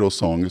is a cradle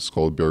song. It's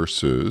called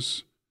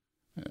Berceuse,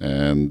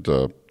 and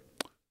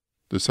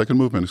the second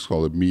movement is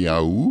called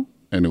Miaou,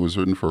 and it was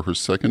written for her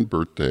 2nd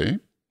birthday.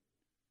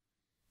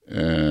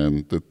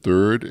 And the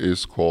third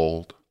is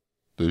called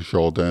the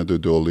Jardin de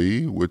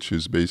Dolly, which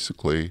is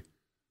basically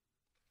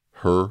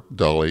her,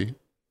 Dolly,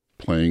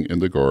 playing in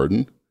the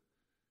garden.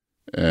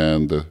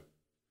 And the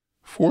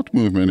 4th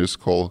movement is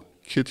called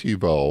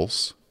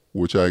Kitty-valse,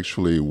 which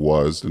actually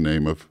was the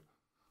name of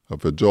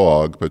a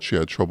dog, but she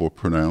had trouble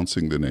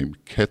pronouncing the name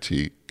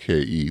Ketty,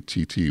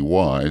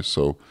 K-E-T-T-Y,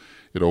 so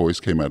it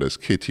always came out as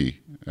Kitty,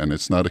 and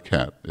it's not a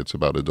cat, it's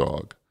about a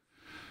dog.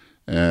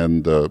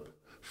 And the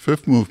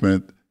 5th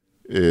movement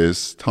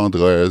is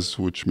Tendresse,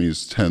 which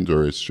means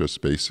tender. It's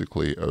just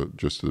basically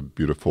just a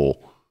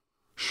beautiful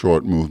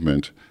short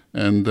movement.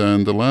 And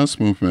then the last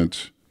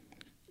movement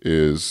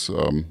is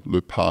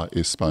Le Pas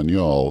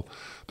Espagnol.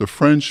 The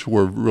French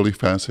were really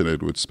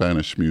fascinated with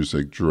Spanish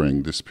music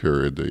during this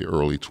period, the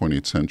early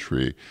 20th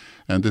century,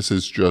 and this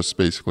is just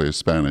basically a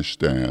Spanish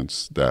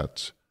dance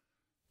that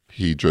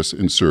he just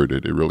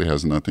inserted. It really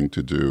has nothing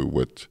to do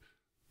with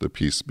the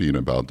piece being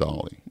about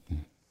Dolly.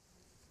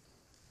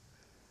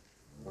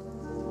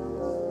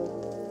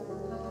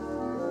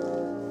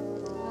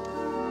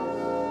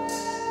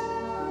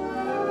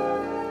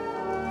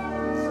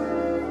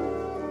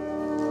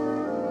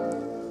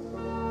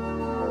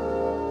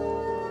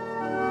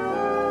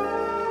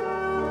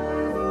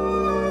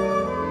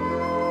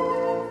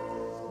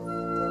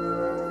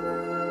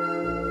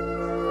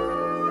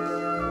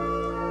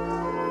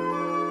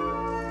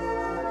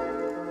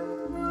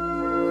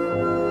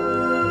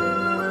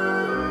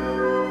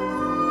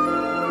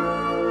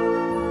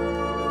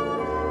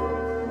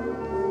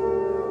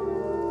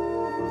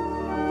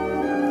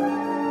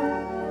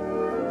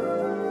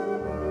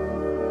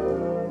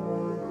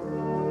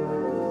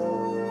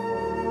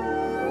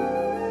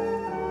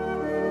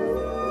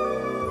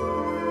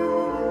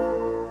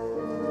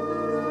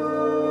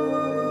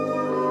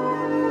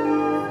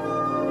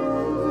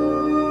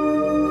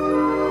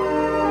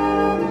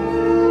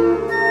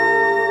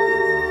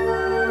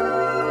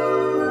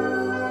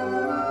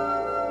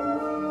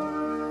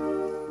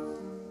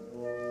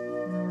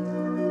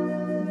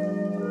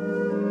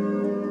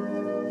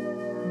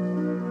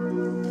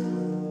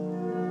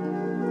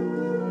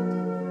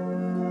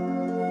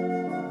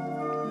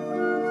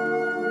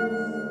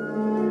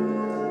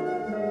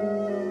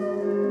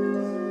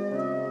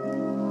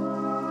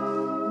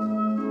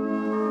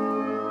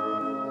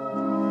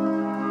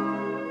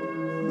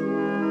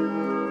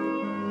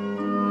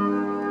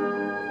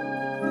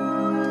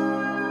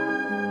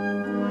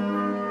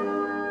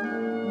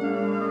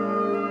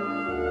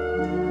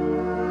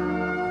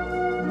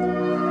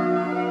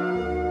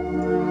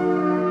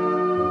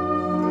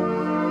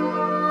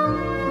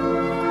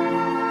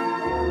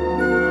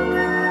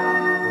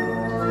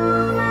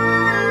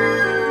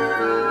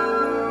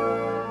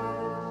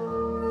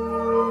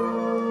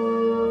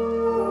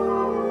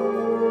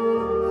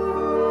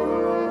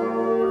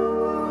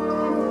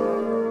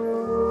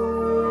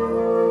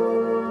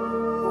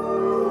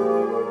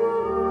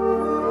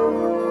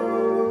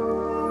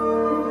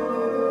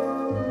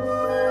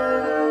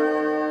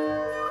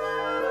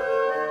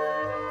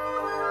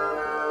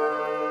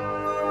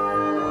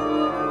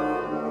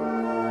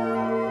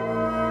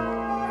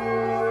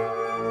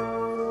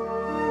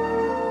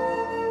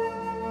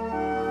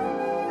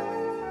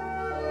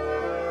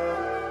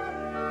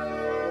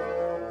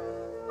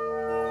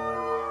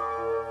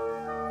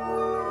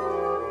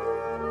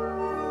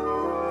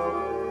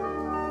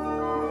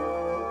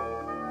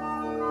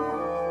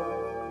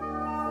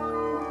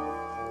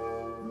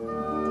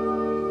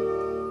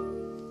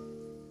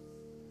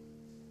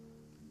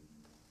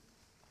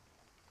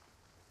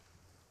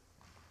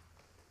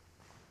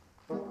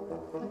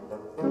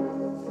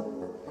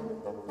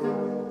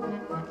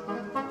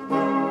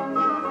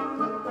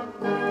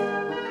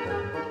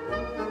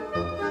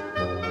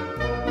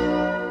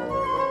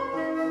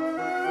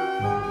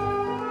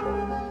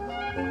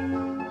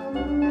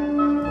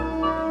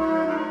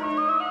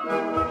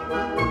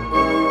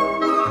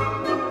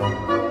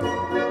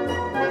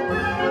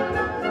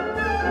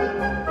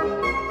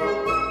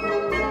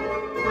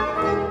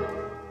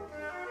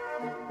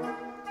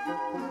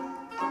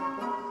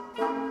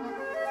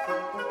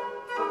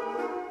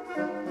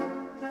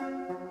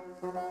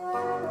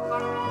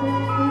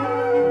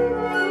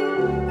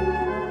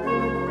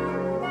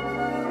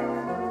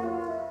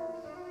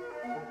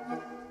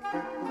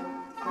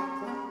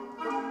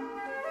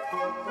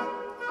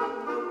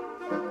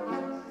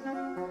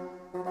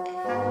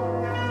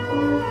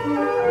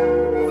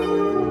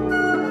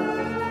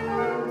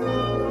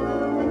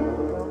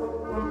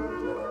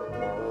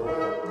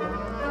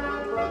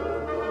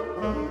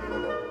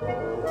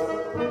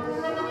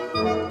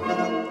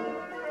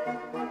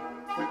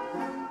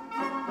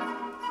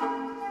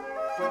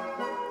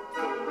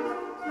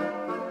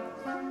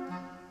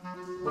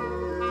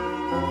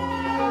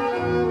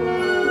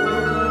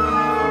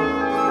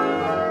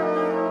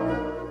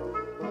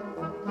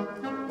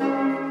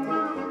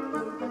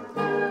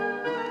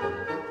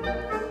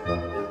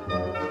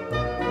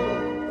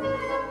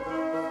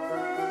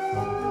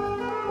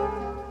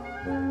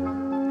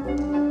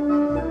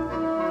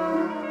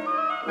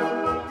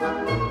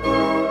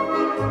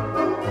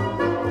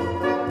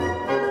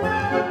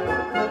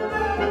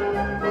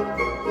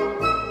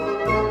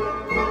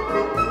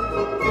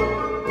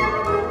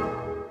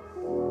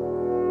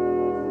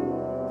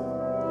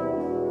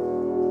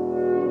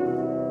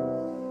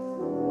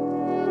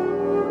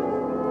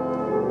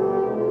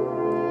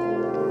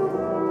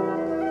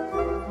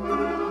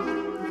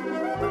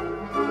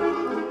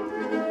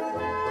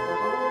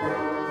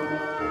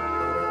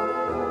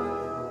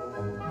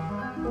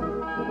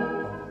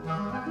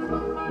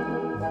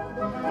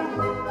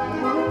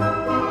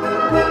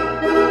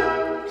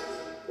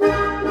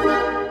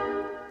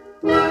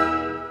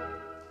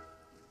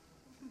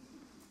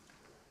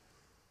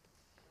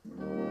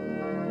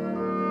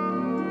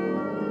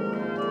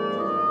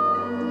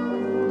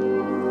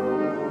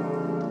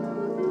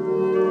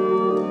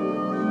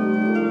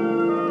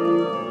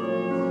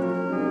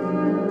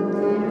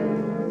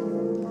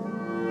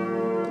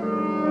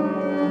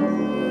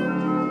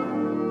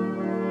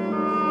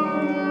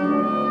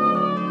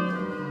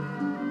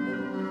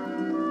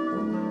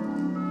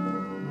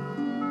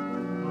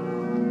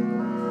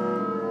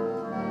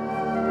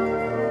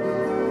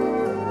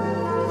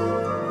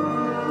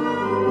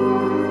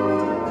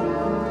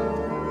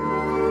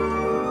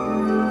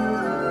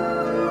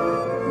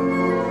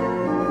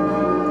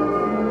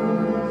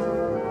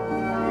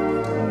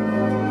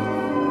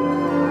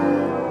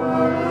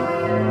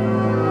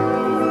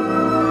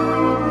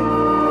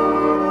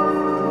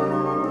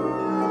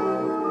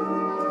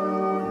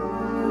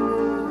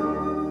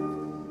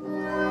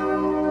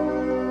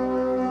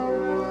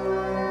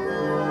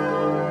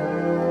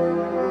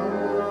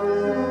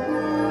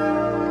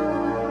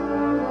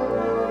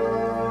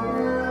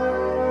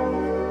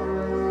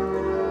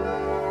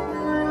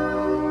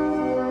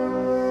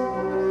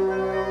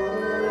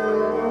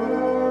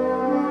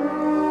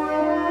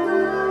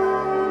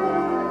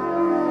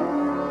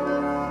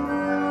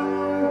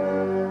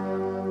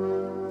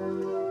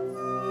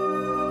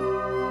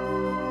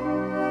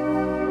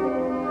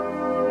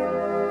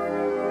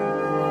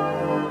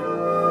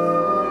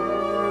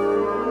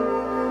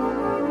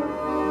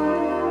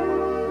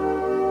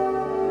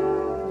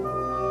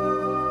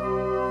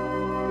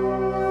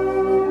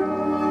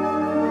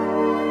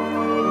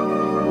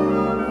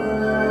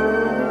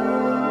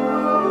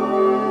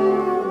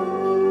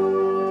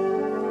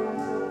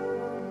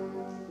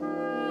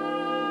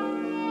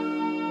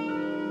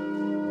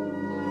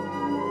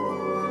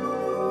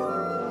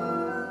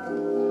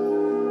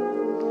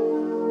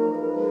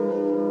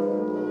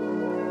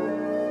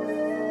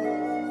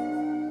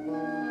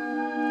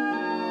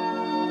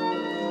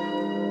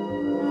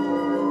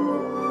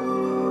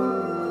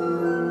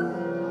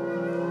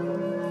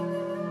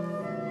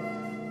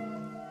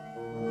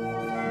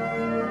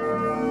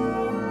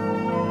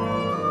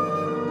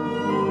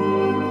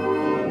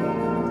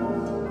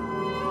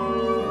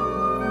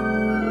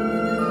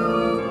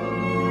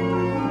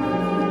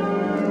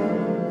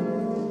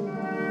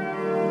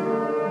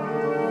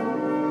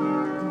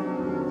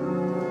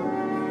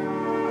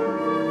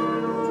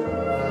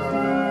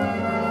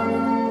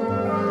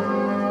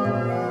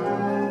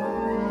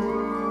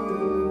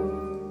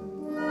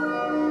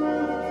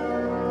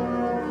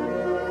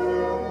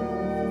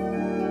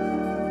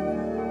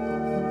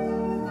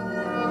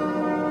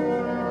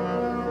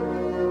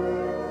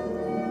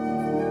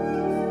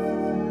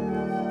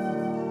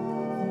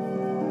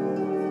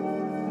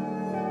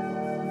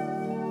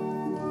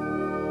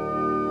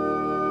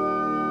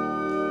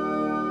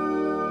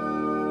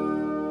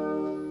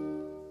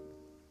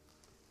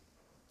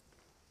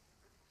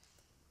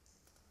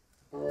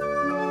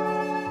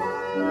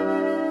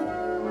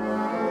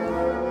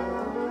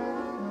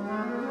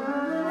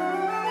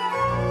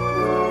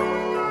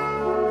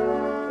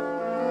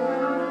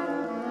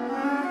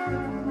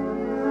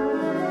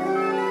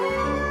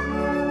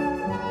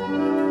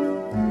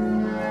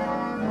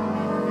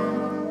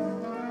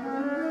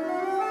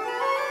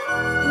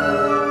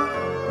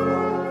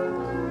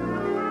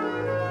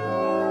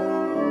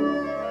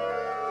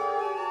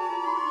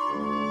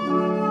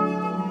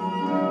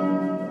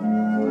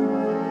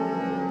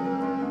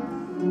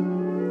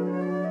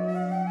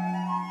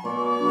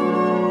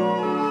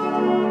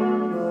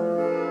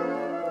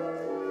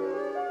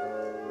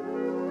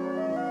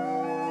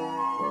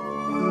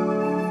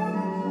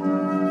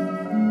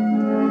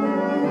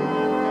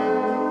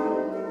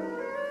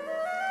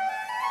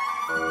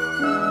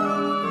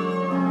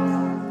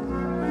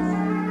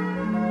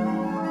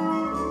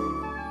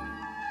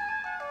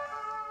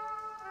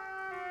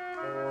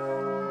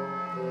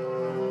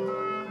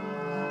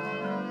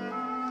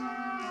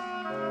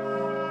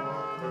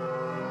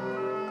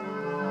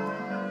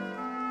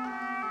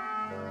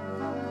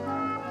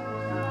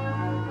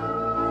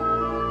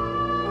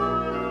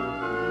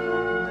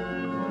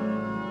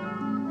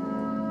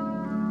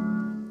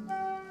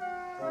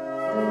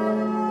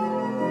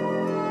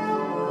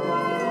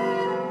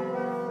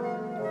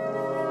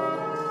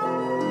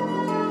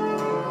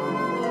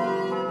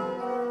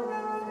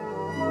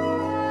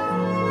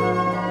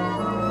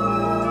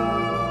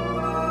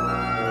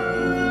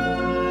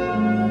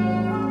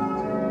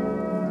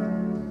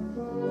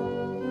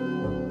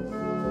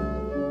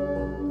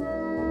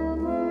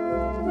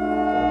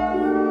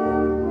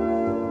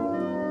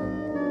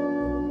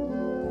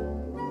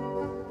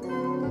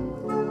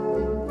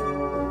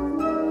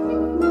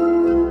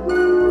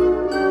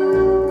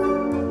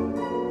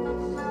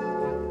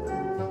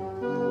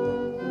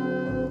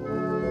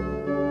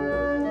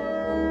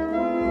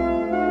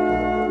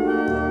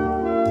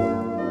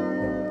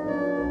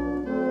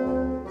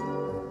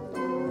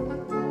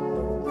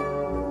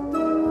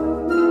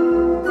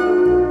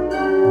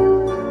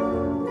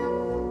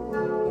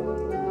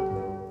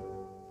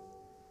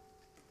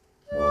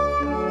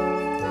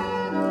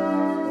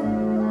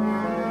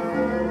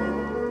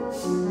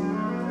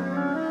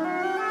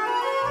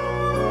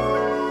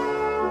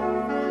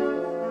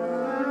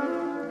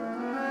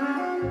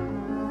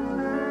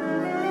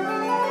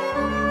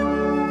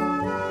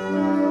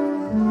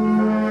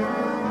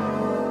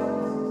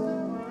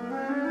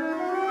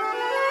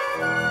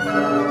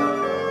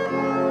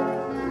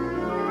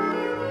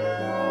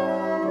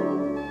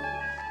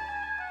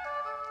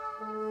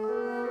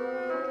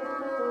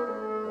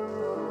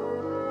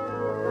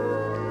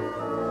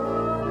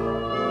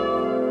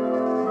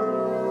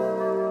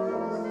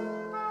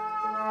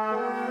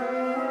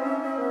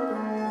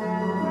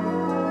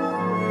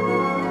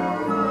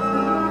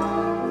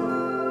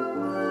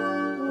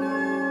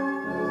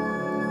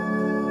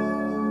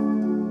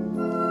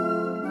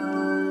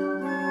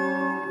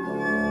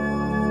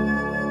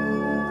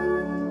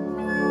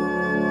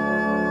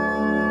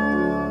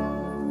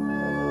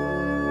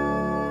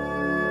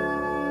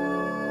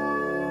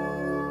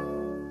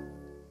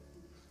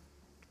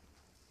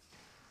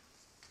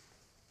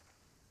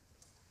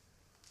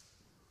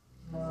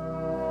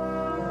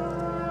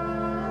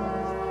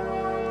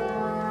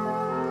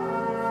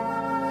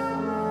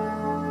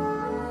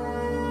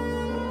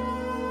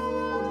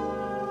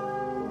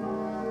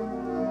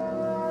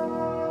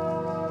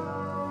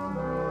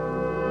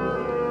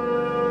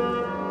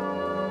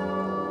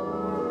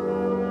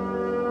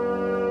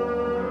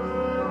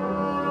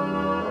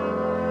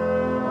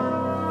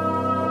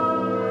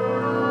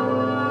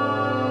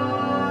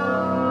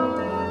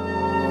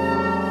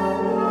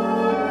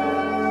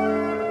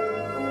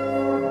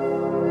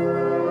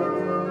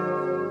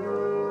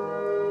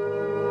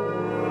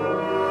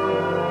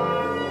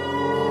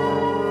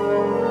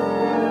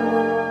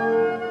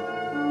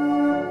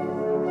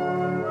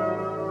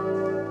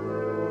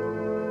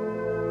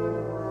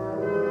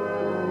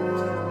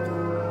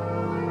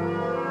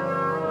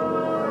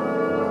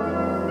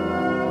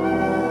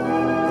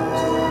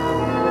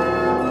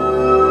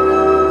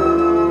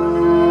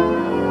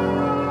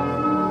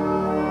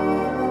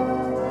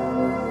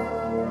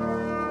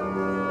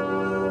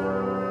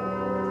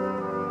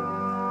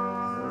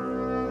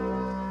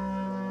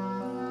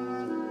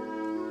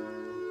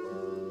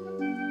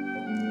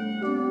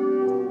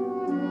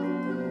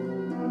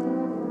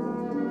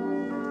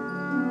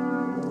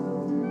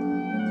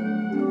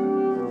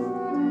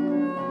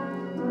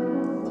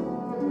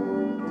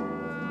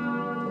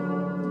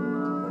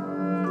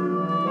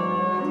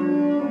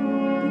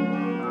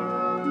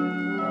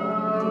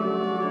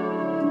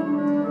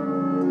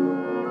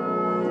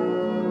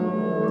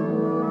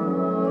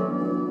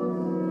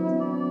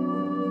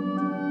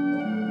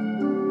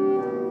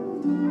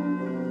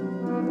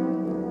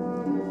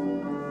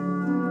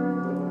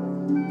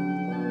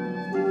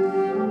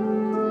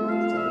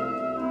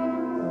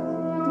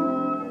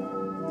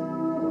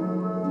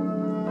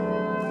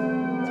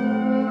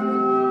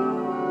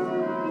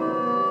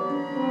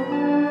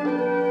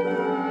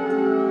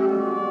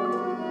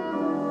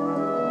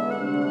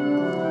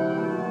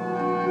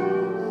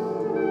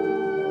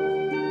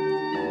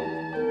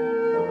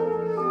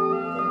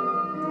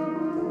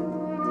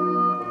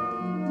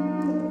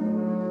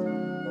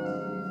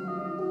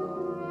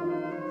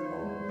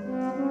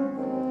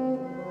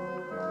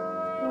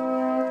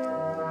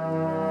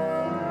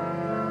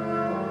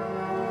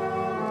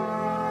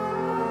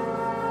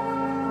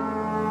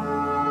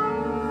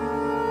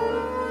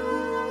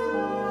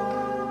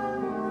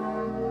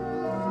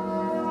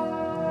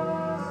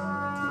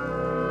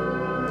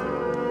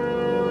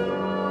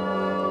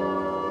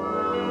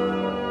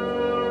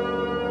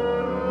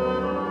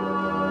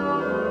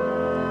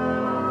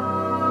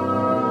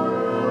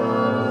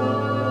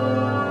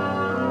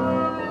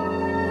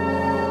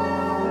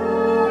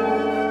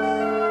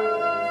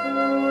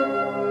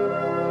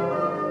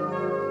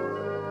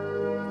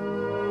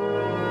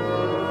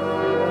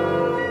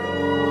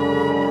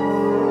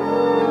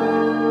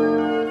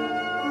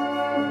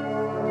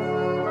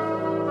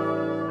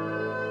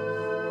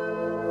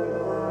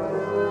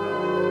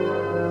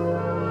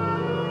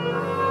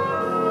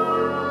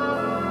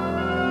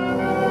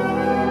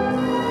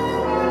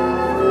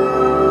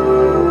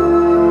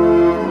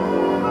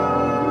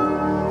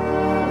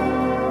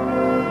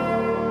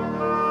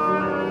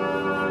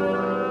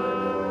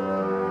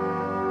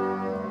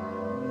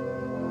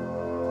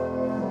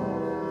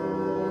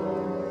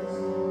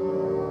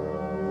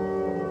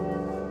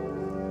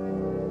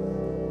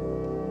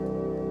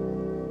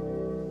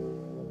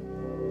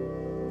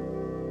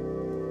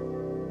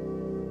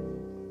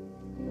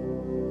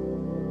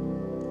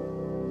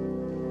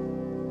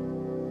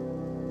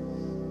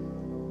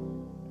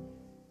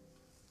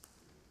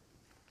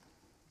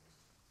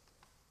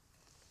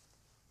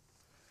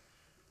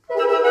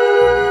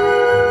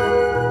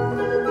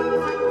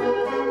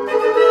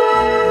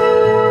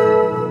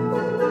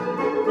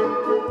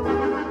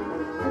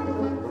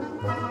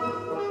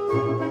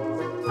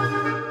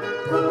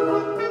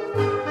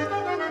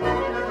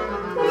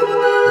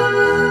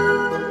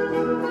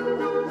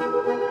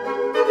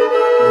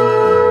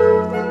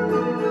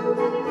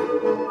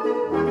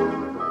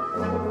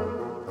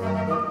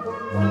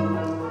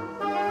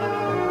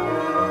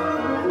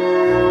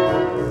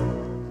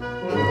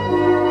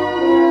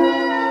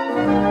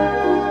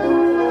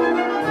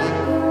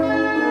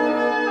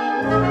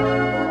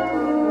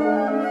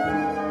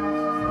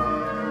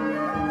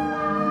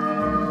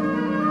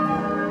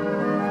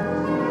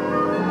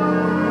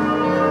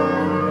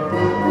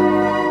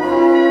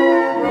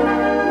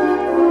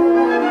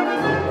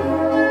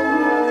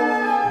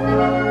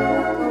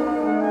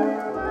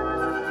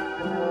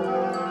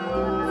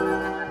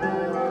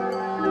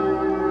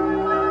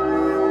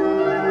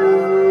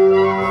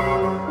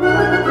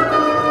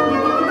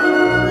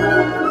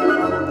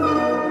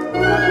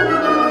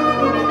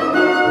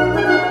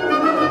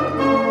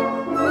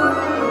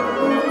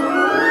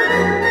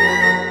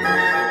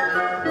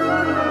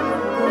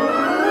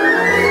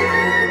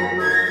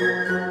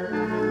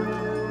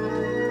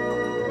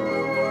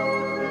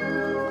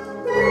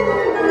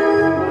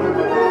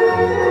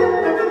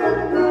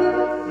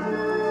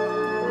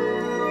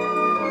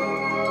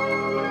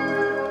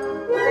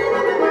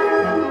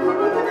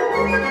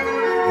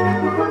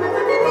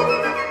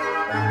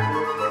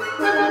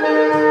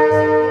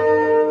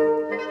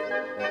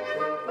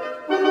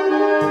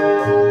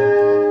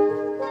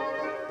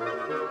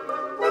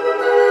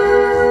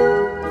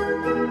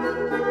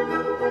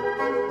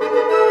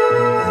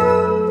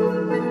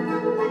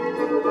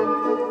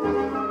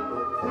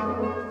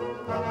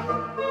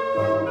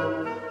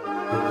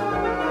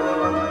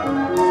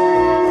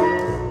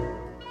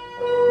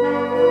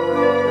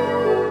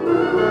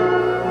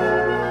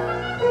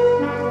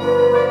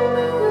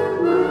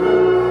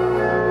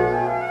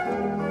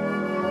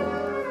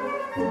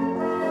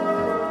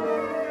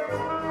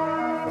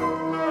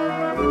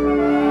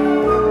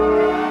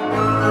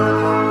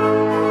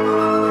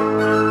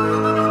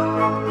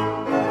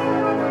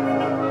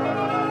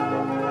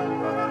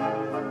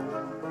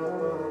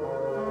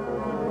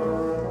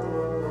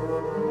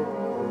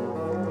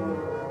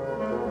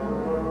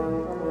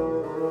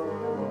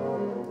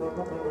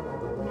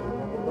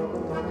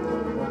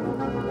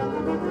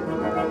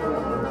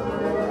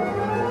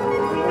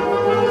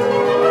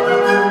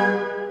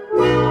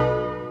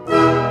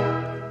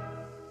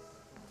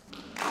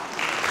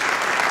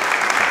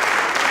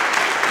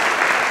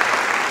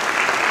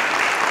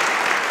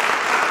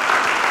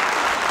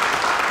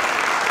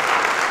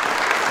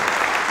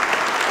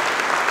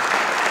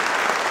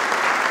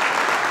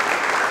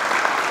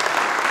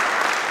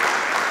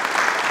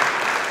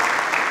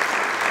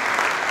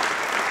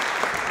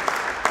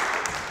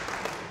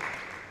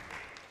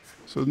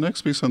 So the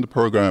next piece on the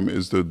program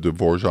is the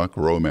Dvorak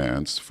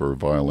Romance for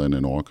violin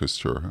and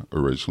orchestra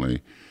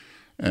originally.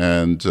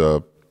 And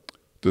the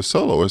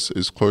soloist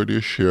is Claudia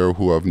Schaer,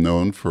 who I've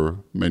known for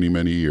many,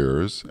 many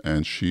years,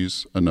 and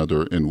she's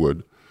another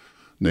Inwood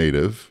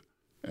native.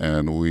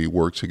 And we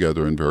work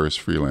together in various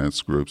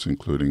freelance groups,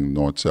 including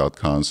North-South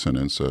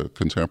Consonance, a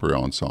contemporary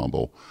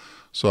ensemble.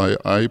 So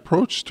I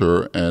approached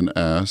her and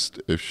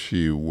asked if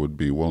she would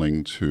be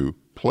willing to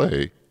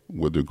play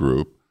with the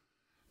group.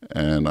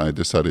 And I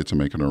decided to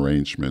make an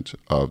arrangement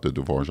of the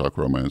Dvorak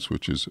Romance,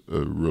 which is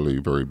a really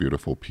very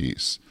beautiful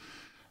piece.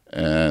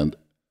 And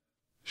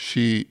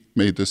she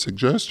made the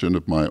suggestion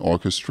of my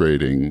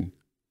orchestrating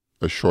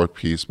a short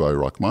piece by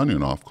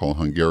Rachmaninoff called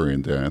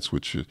Hungarian Dance,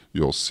 which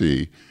you'll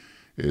see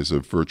is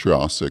a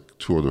virtuosic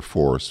tour de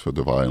force for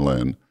the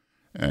violin.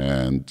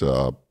 And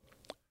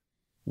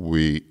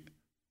we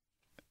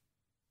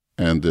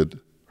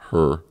ended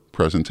her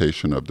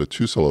presentation of the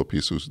two solo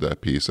pieces of that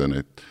piece, and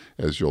it,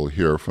 as you'll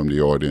hear from the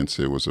audience,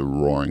 it was a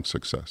roaring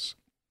success.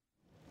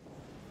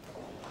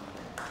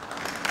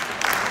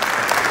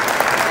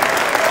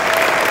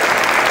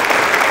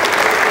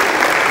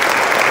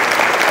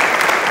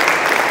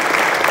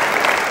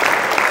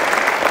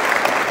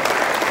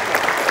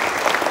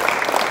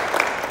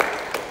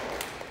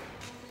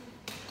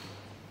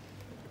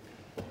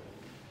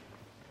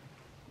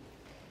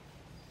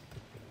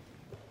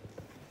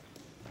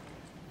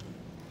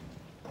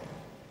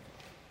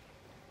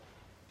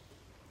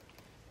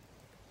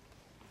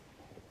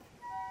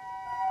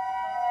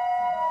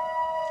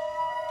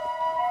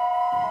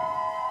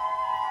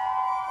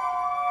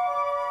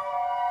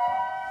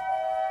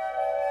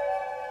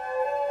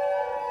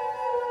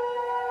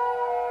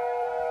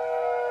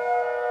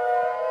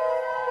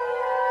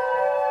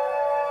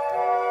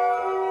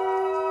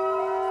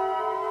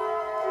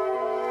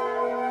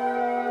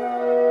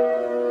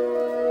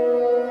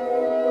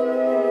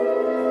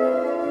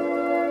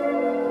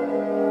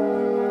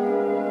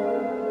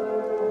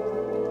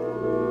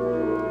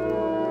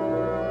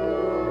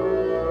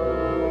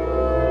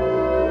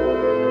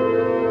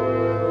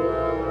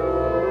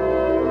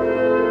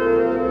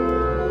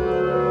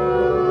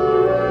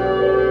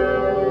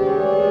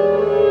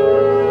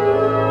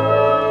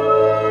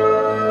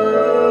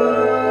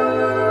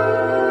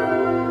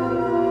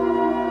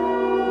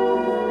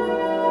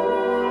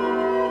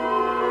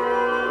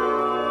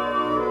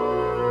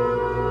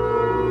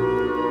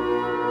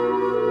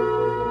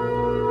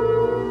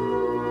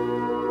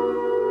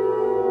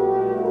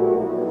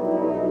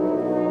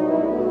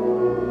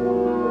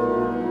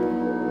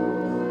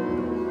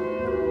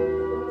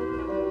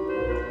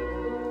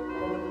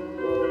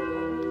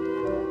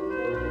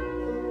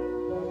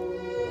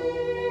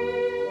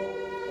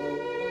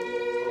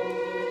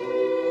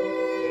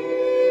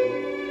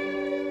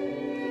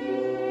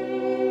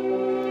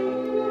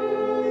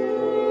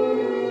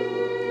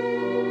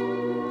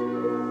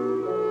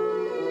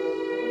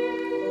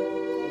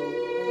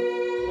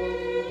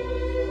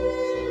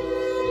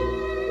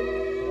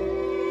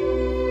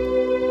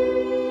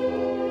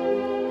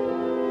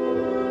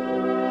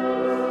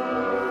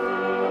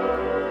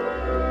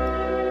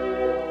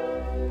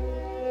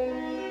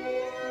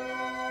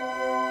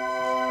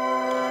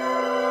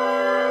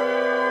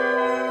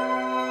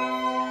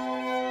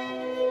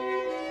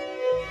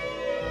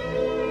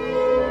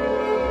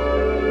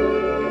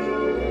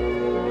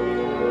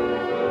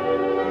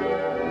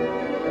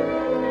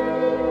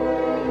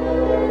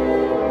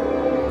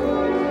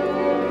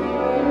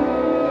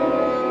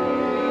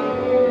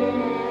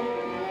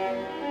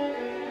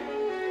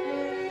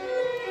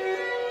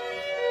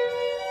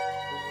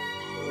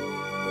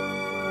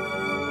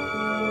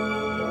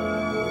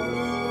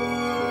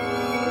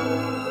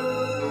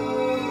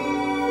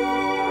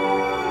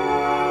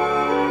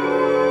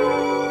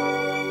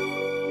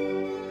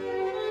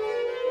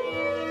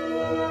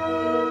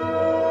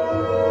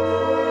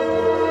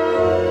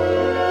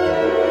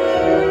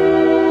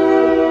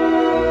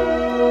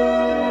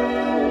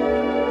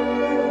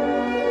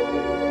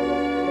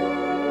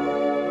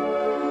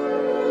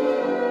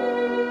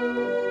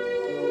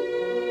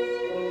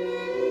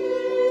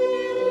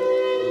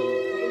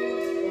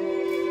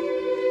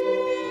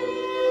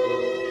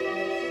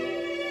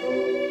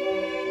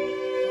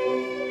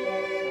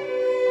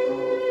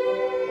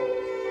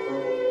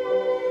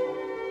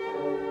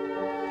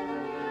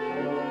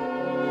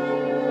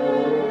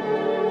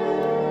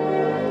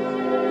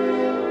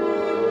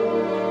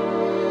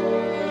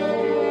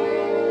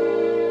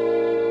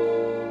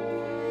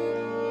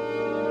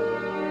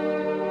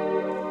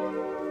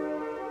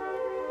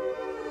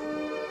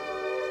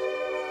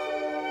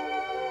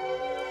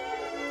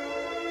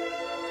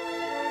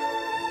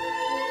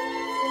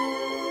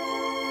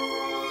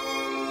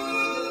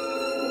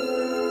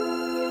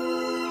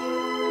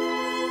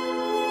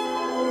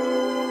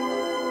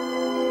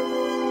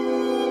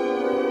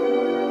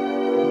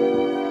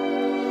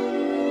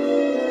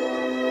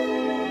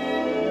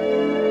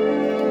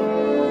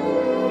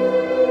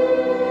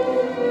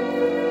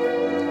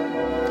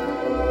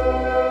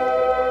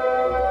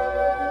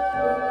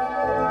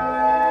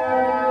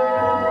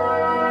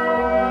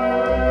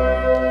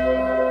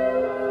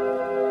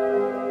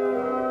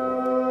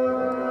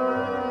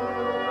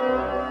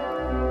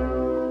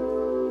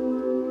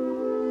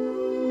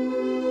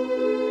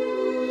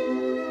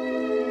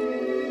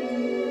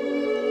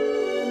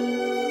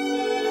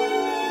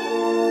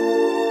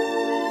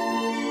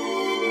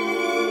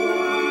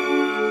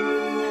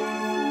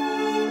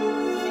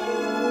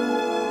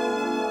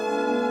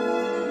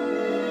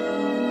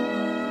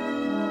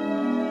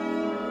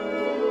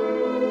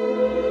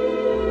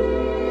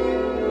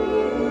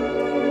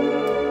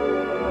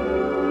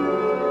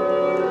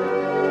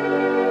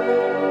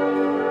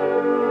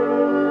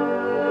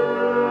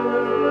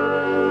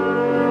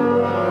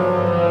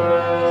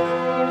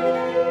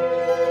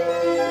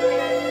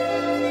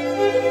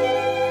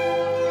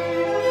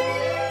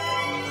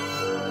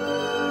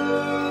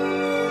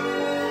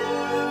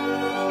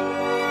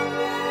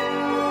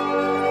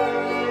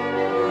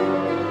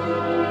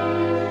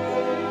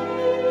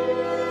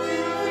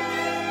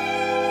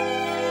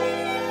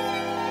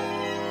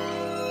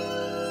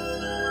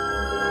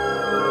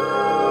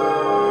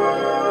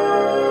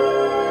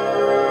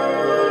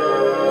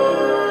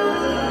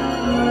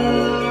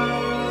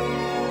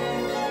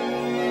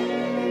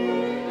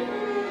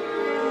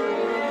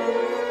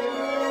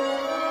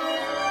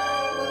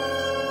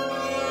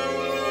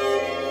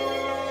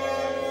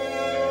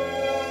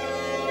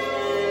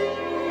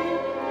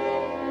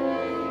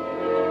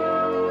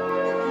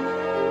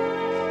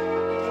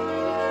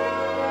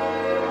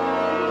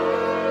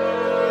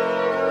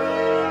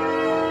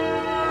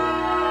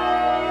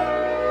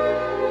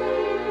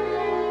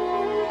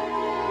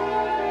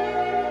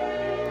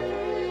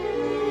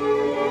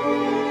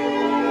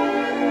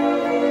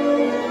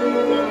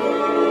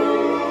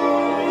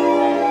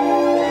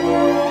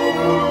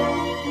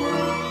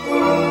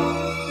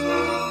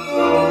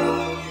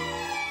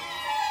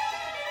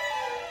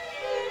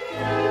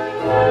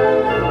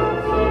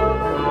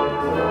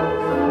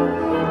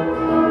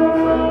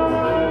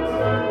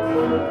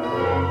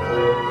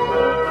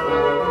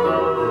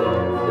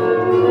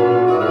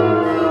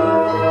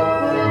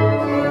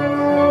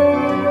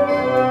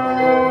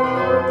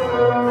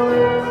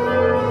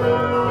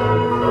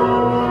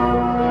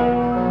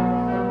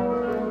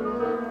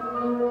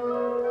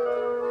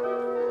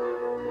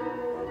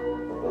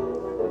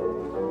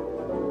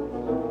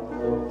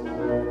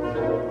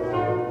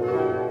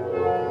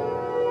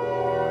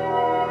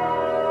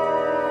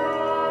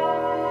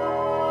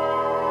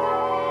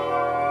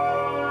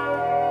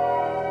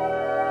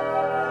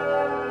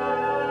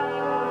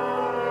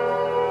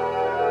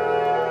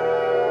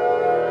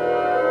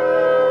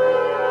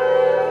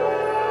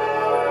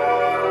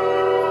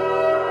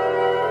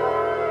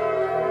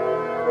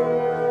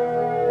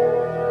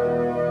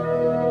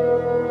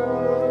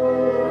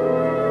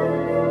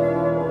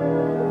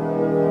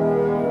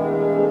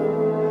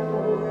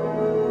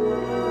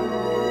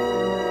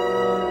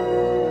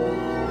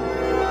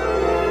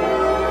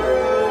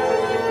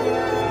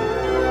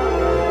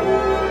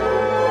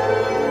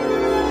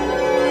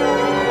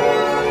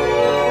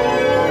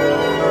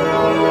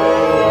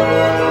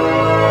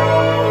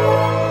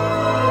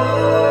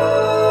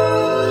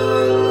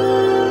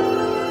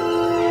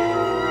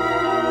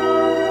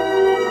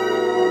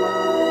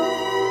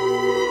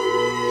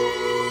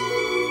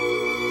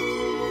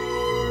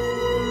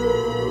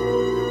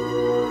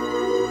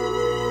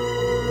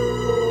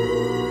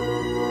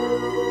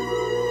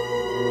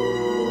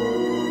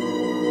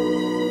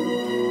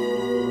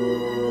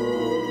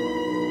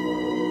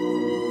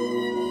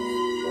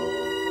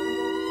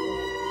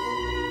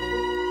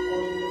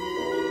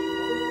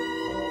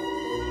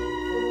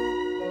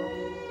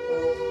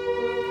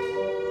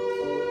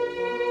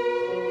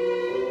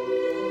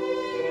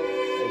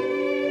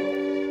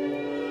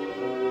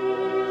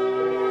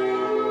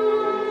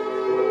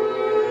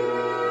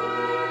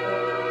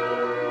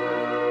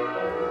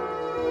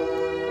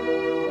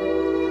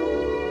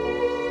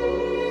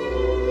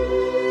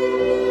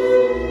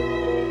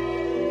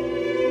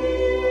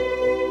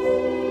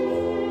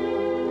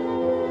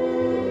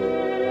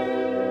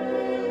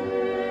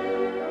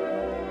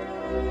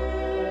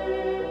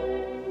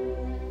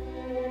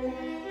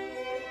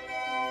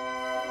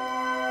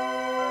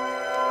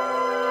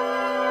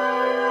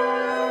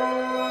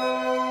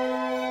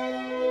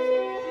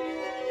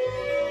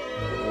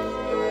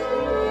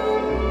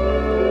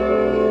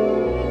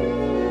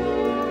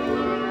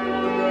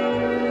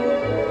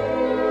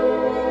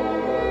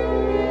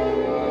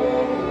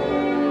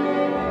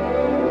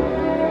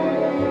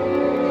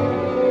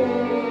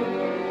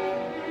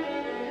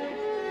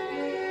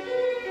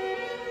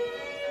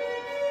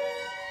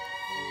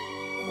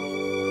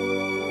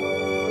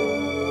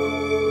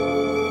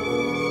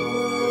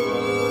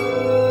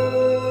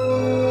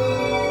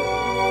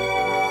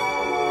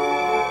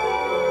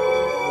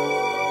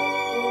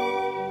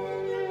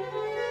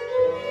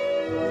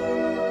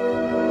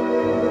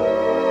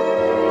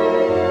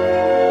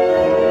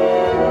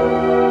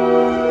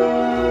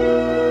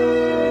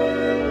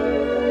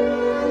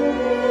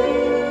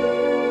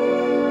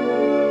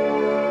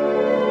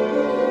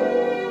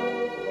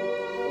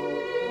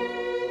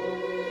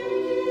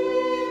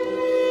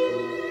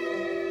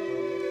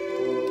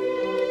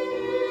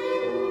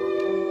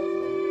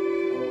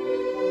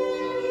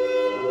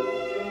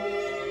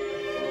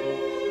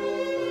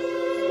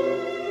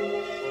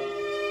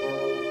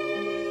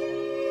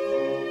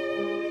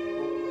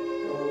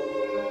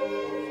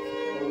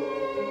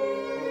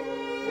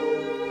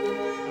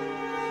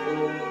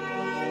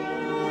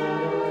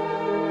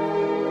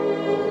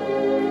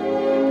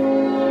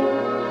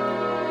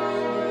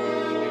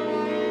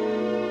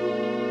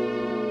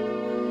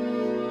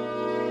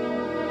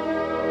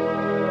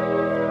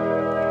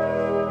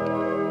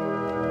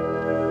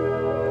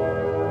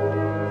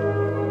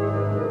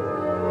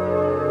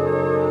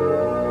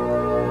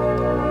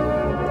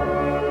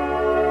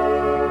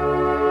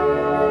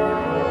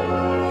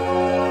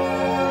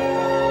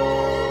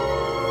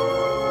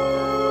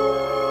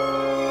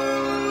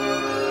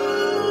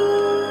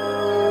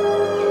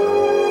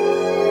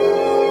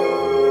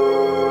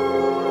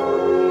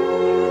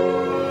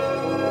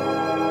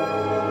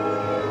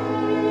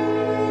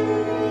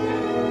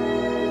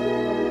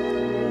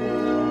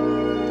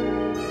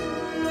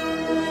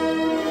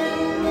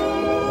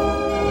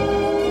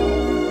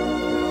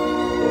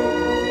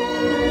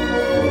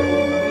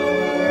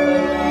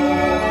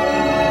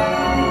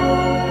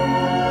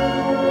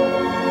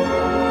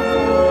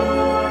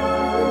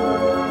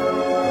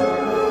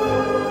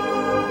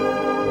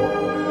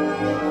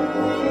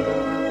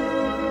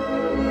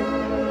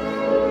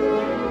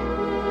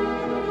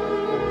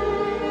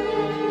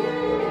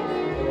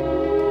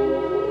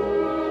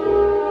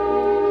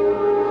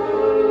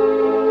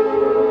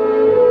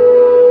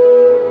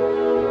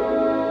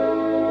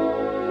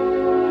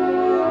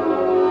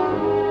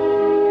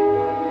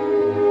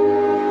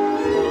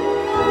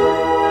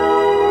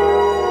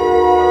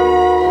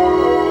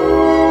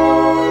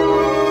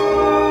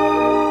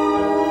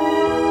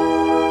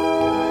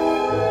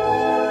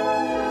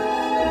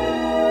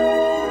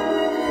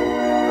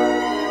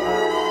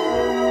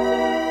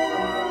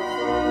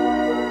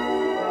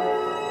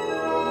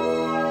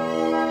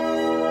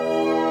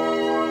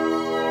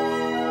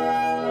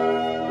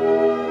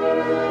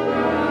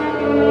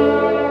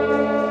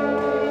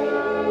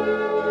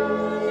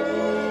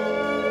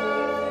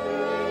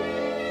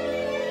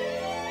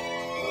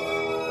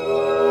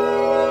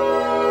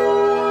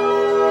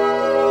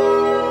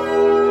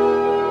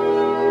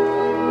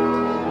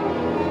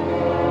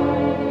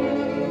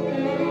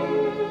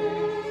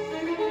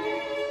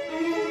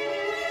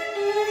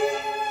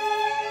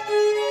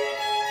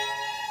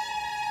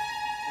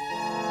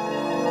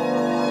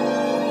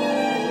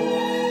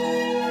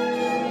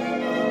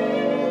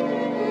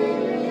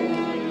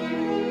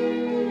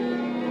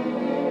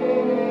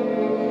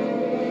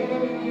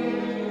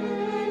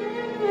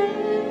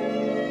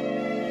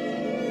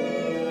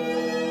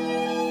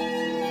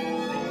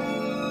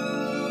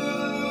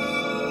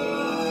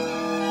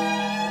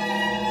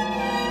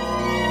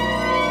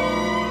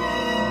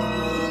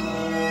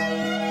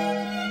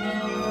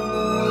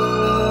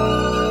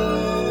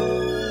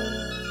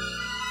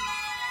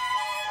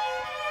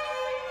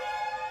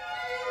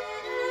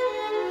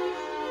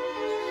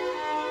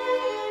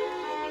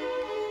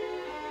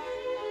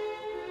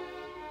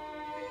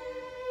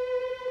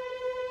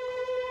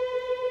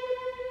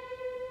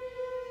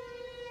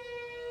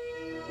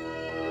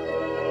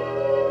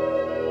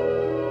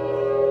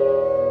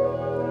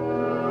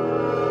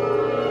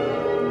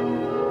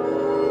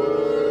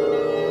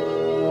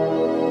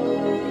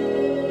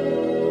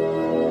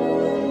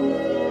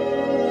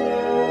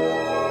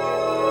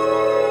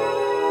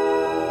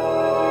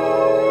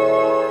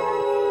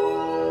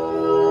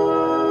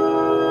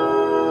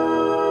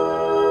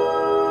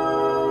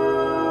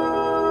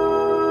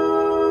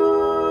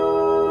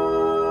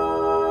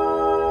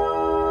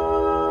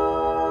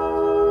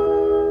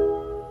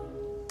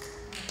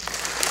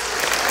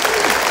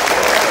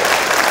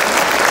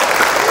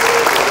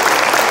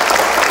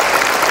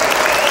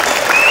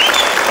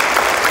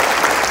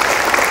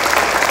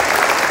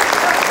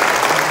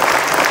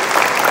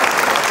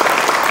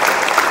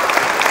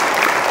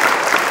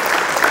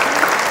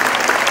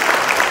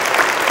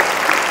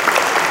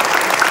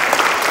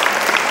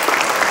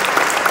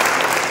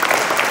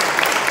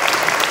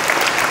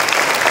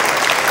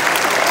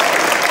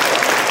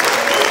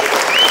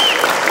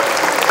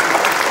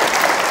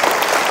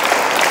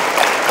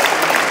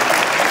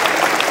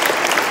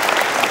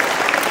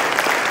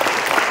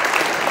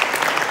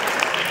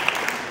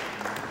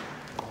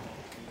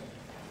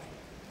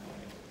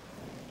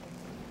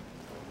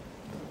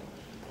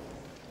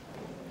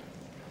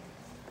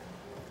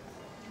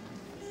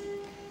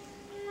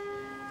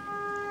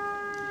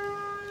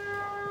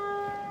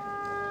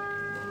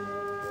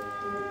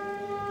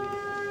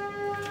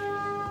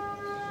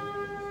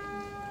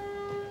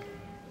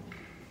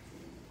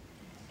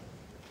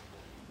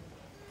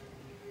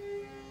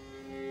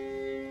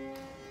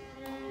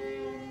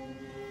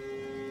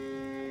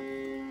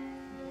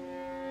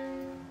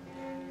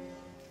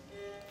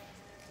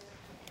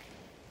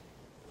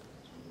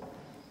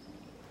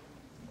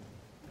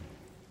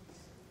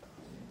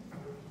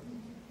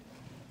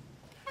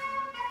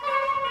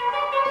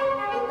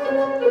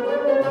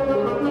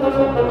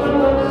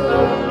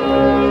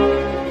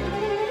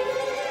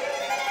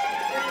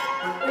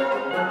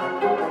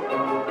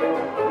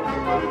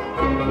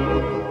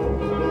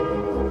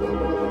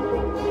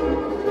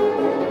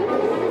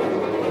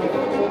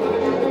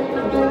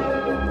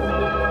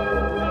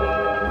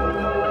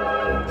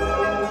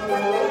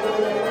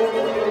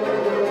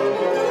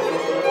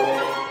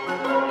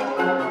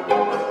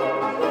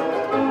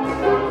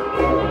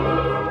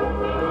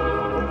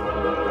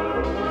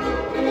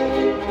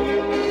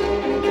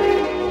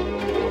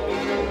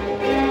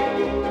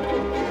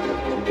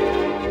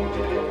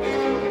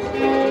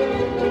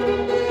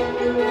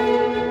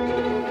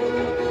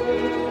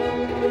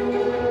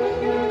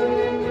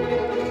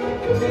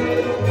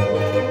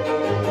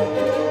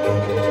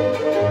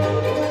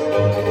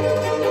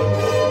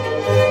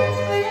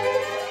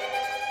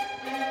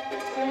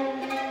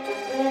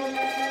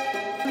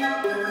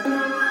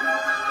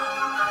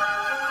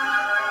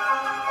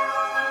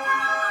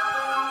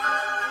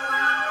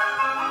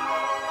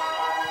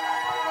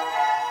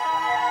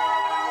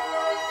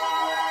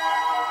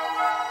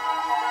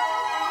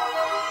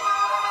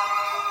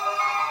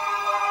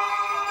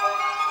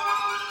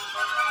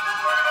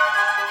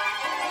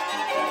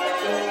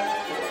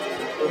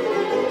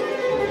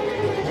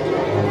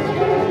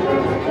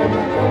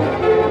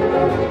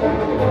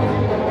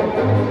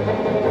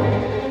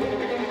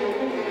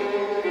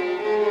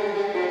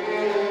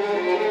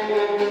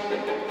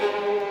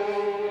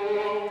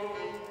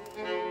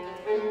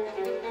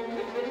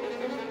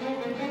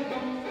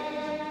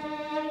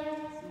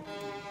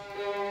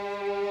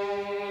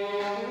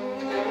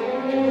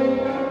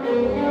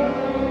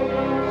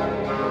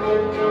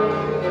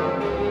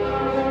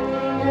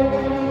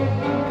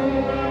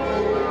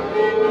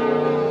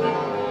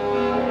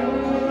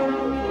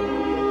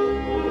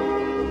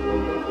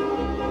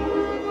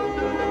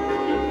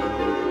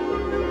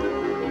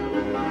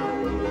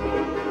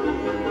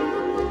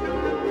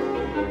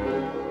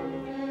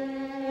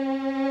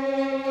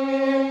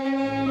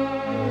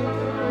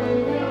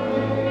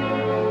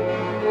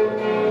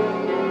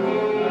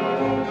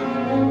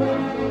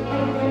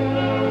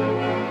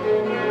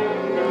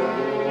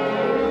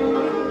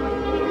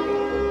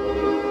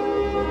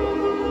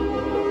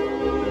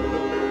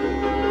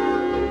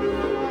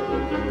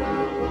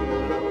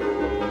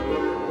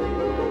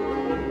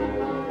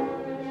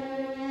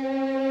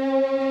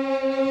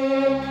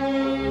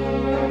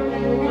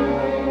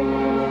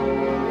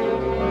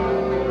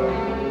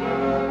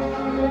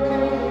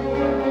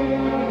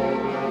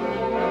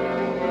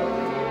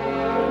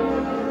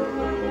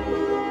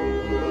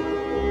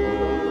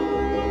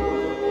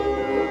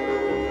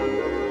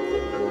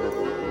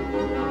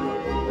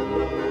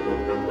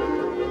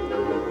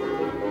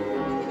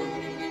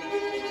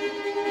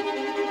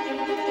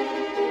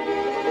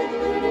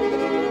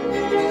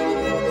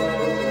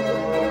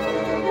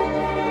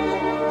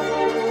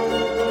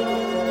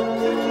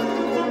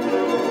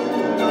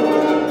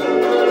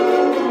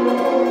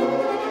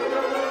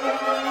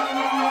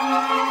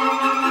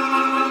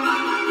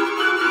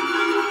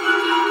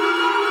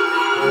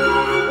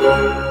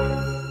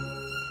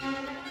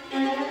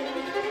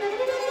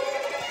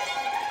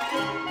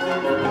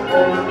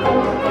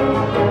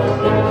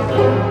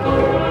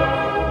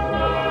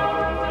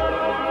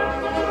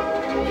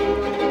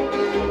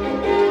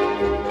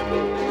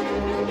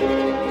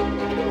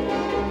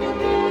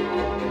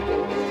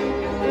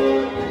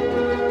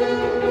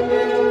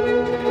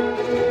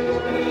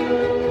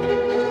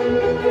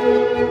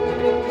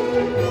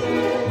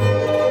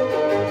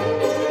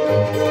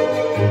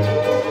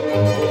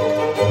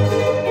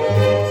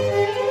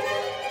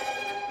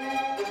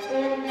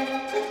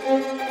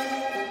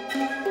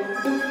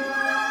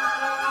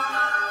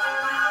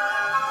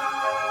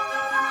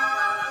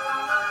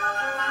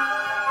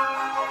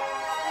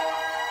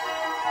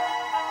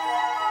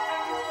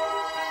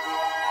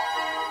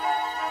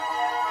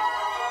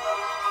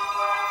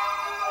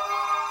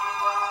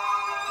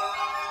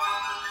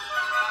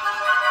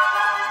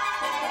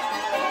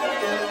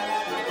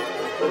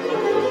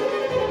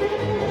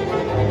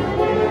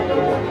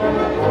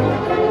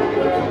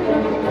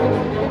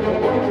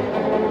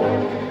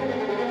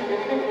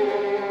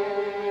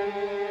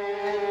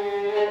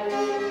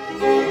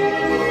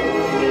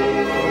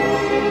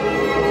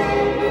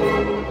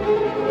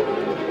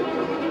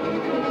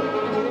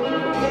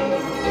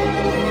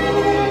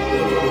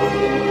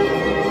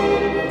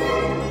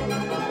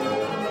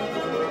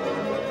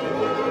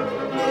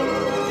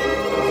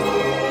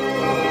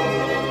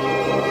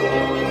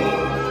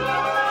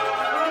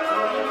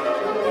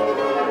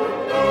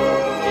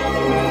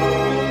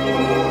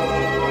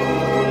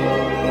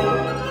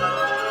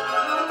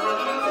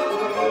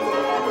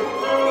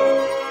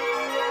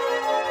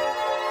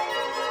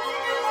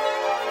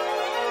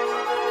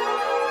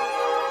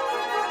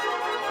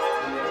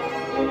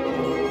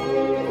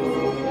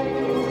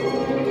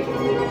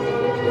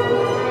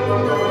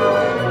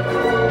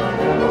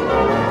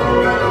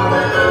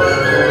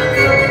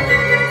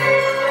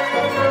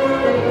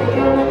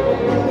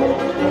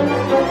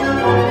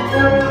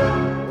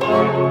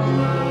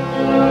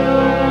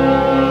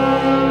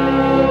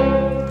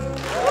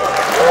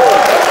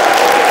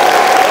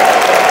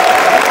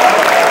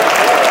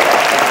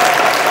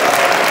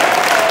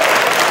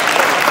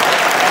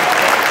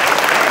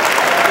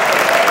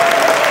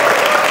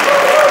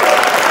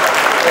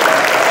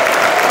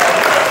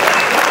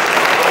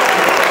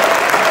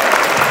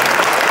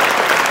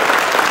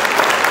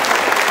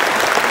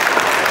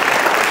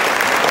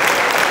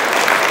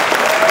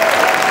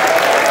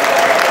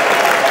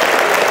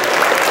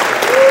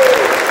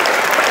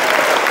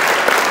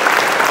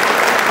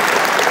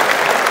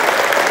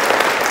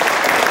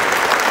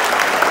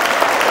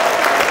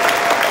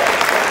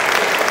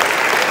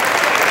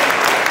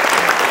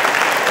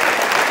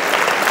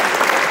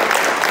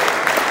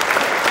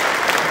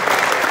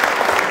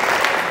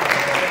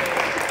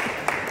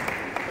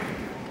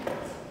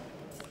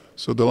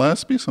 So the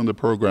last piece on the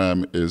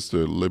program is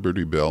the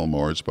Liberty Bell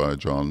March by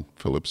John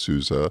Phillip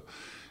Sousa.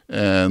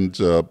 And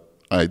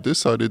I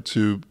decided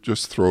to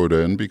just throw it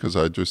in because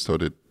I just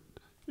thought it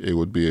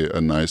would be a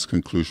nice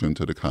conclusion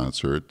to the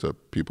concert,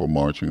 people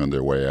marching on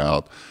their way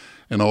out.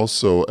 And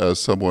also, as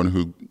someone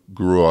who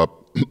grew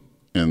up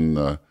in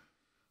the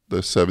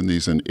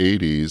 70s and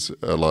 80s,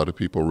 a lot of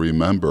people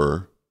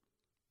remember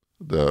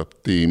the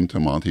theme to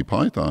Monty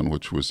Python,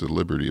 which was the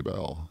Liberty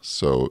Bell.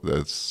 So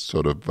that's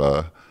sort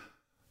of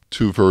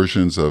two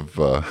versions of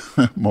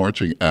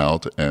marching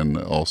out, and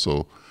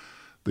also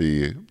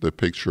the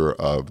picture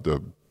of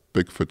the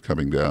Bigfoot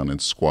coming down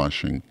and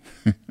squashing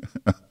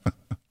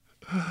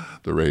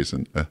the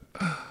raisin.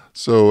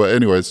 So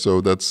anyway,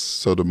 so that's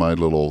sort of my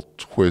little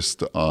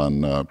twist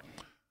on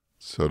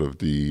sort of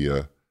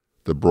the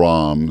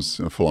Brahms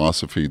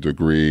philosophy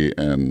degree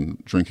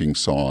and drinking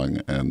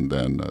song, and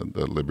then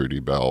the Liberty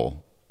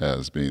Bell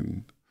as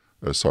being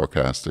a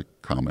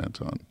sarcastic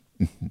comment on.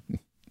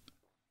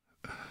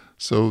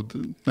 So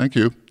thank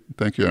you,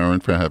 Aaron,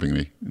 for having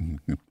me.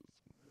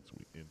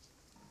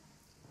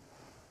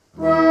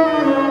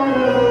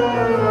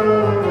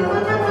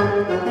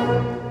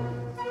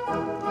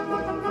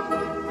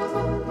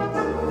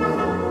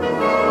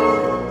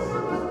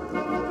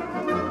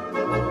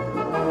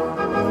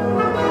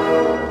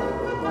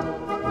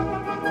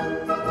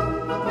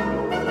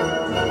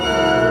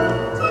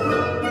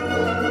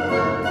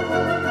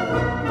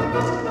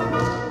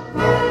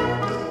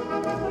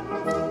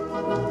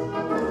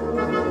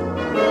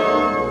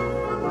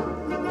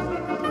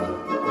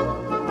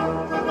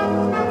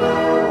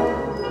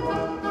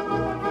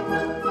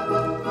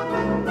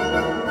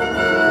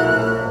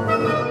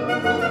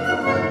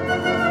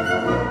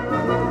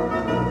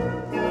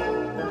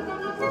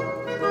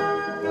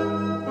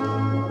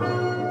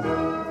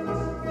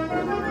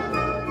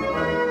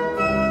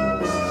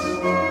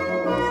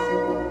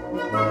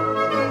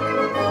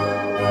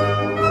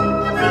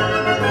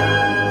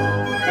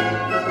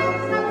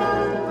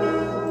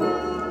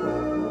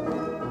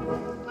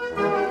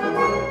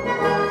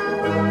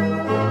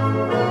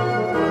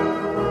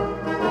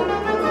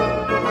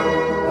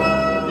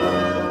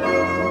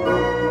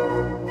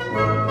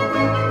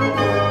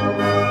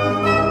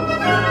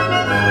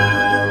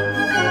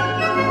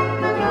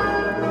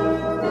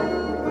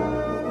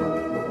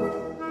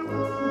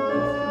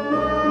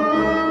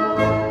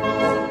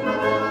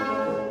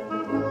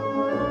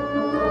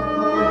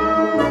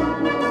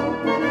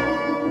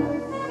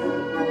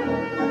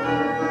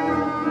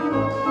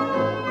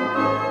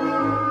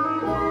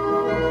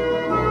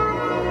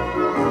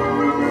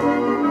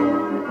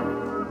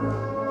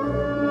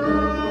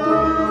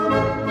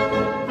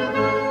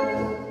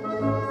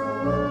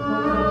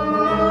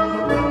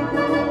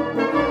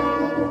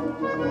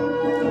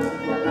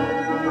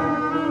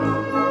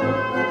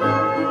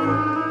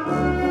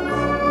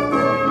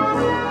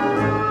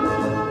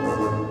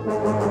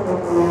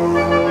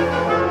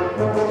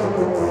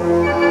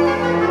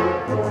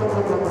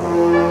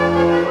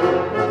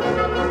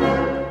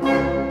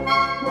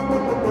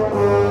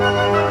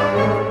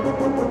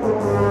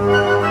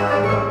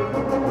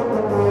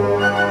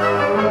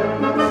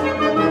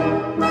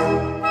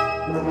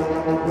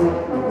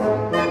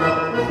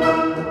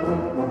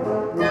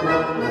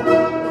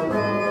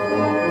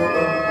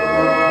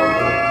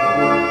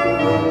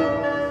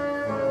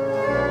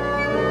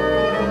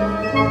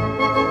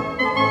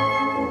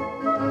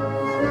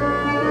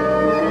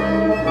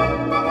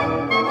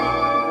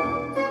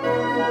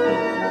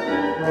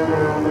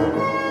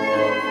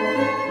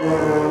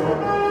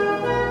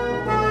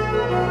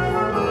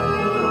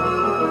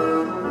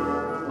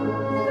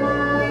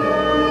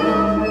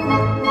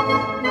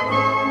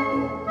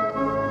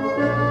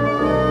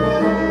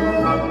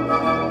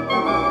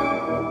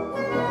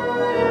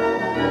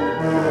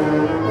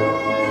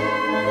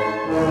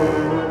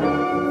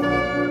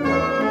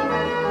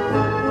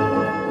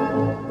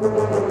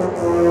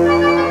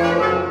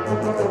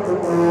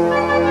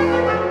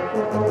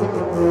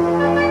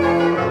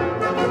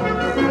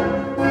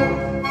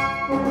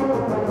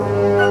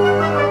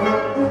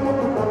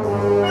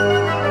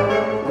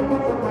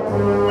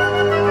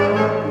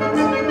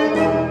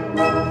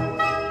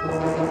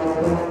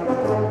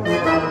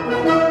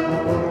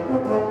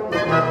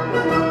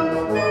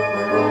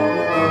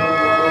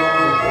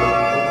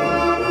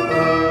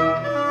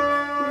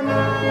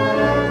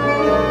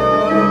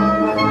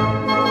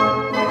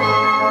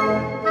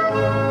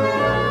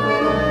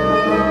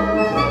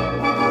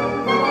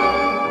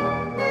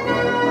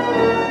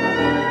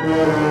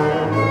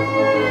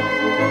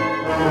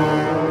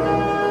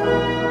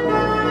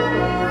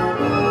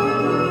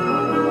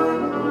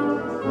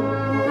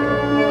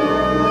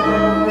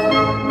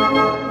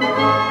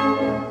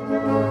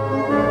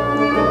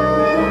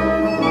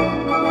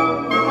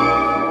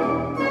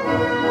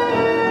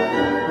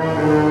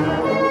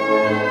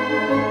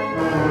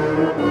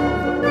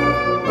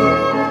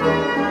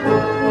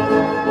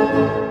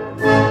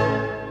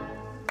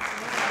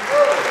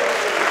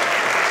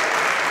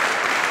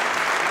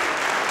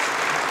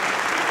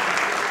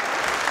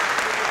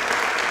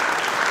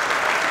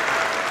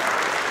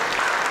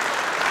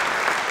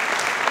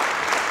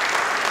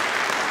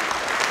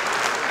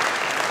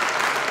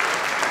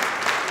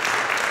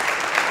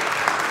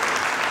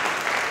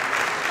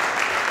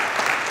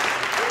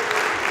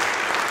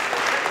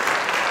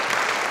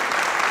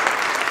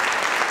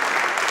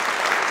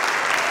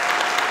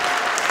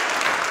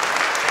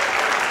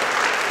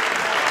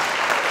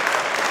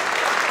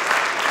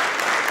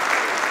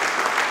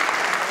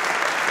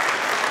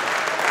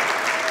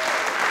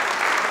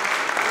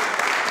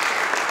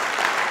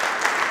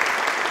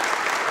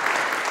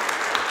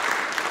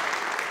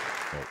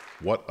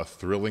 What a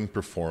thrilling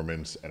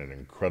performance and an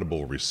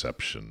incredible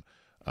reception.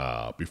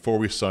 Before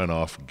we sign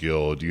off,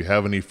 Gil, do you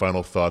have any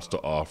final thoughts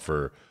to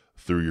offer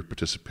through your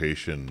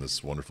participation in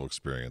this wonderful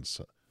experience?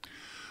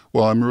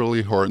 Well, I'm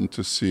really heartened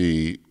to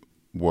see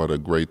what a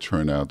great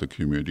turnout the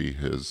community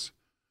has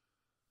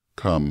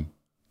come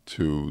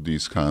to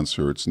these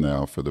concerts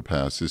now for the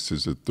past. This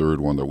is the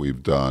third one that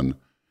we've done,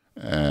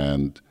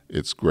 and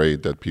it's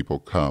great that people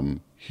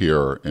come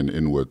here in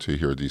Inwood to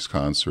hear these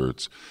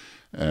concerts.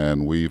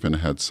 And we even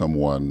had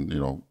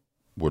someone,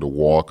 with a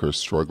walker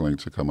struggling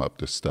to come up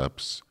the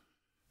steps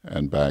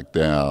and back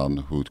down,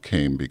 who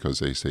came because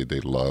they say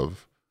they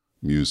love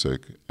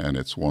music, and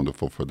it's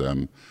wonderful for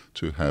them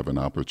to have an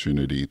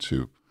opportunity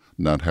to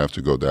not have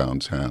to go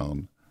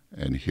downtown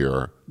and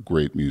hear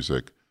great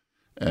music.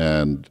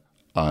 And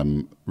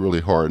I'm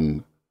really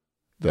heartened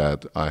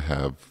that I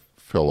have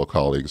fellow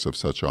colleagues of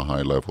such a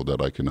high level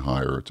that I can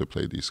hire to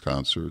play these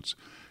concerts.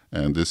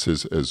 And this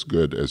is as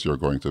good as you're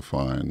going to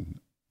find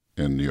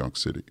in New York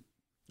City.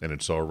 And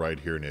it's all right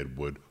here in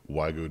Inwood.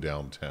 Why go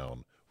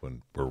downtown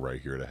when we're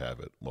right here to have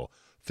it? Well,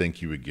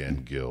 thank you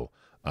again, Gil.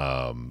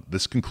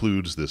 This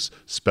concludes this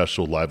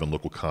special live and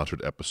local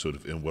concert episode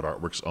of Inwood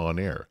Artworks On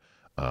Air.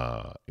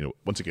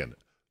 Once again,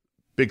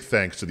 big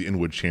thanks to the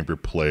Inwood Chamber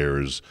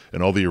Players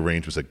and all the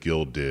arrangements that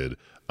Gil did,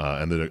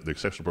 and the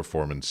exceptional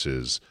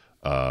performances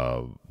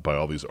by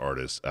all these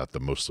artists at the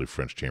Mostly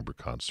French Chamber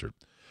concert.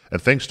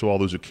 And thanks to all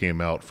those who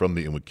came out from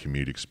the Inwood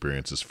community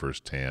experiences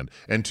firsthand,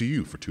 and to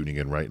you for tuning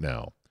in right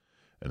now.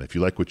 And if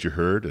you like what you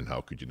heard, and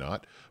how could you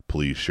not,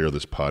 please share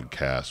this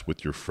podcast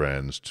with your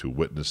friends to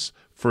witness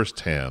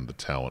firsthand the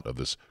talent of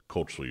this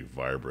culturally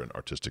vibrant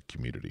artistic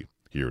community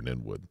here in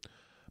Inwood.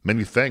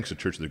 Many thanks to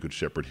Church of the Good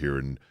Shepherd here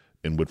in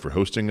Inwood for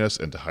hosting us,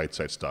 and to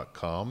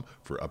HeightSites.com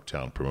for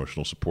uptown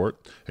promotional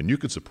support. And you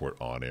can support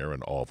On Air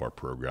and all of our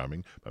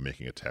programming by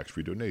making a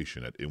tax-free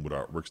donation at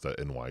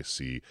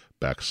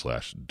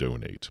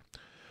inwoodartworks.nyc/donate.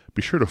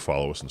 Be sure to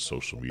follow us on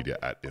social media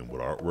at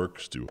Inwood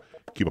Artworks to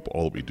keep up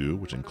all that we do,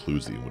 which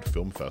includes the Inwood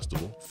Film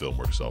Festival,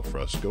 Filmworks Al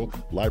Fresco,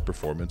 live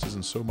performances,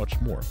 and so much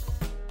more.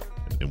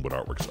 And Inwood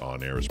Artworks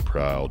On Air is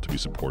proud to be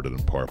supported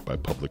in part by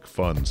public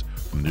funds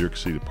from the New York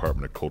City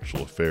Department of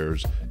Cultural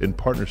Affairs in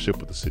partnership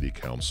with the City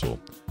Council.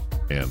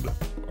 And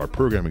our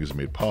programming is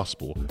made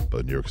possible by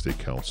the New York State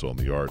Council on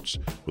the Arts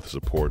with the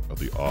support of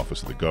the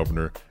Office of the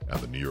Governor and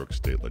the New York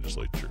State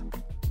Legislature.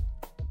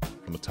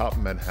 From the top of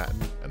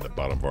Manhattan and the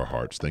bottom of our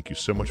hearts, thank you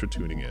so much for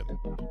tuning in.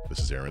 This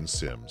is Aaron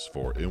Sims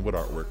for Inwood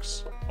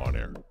Artworks On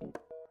Air.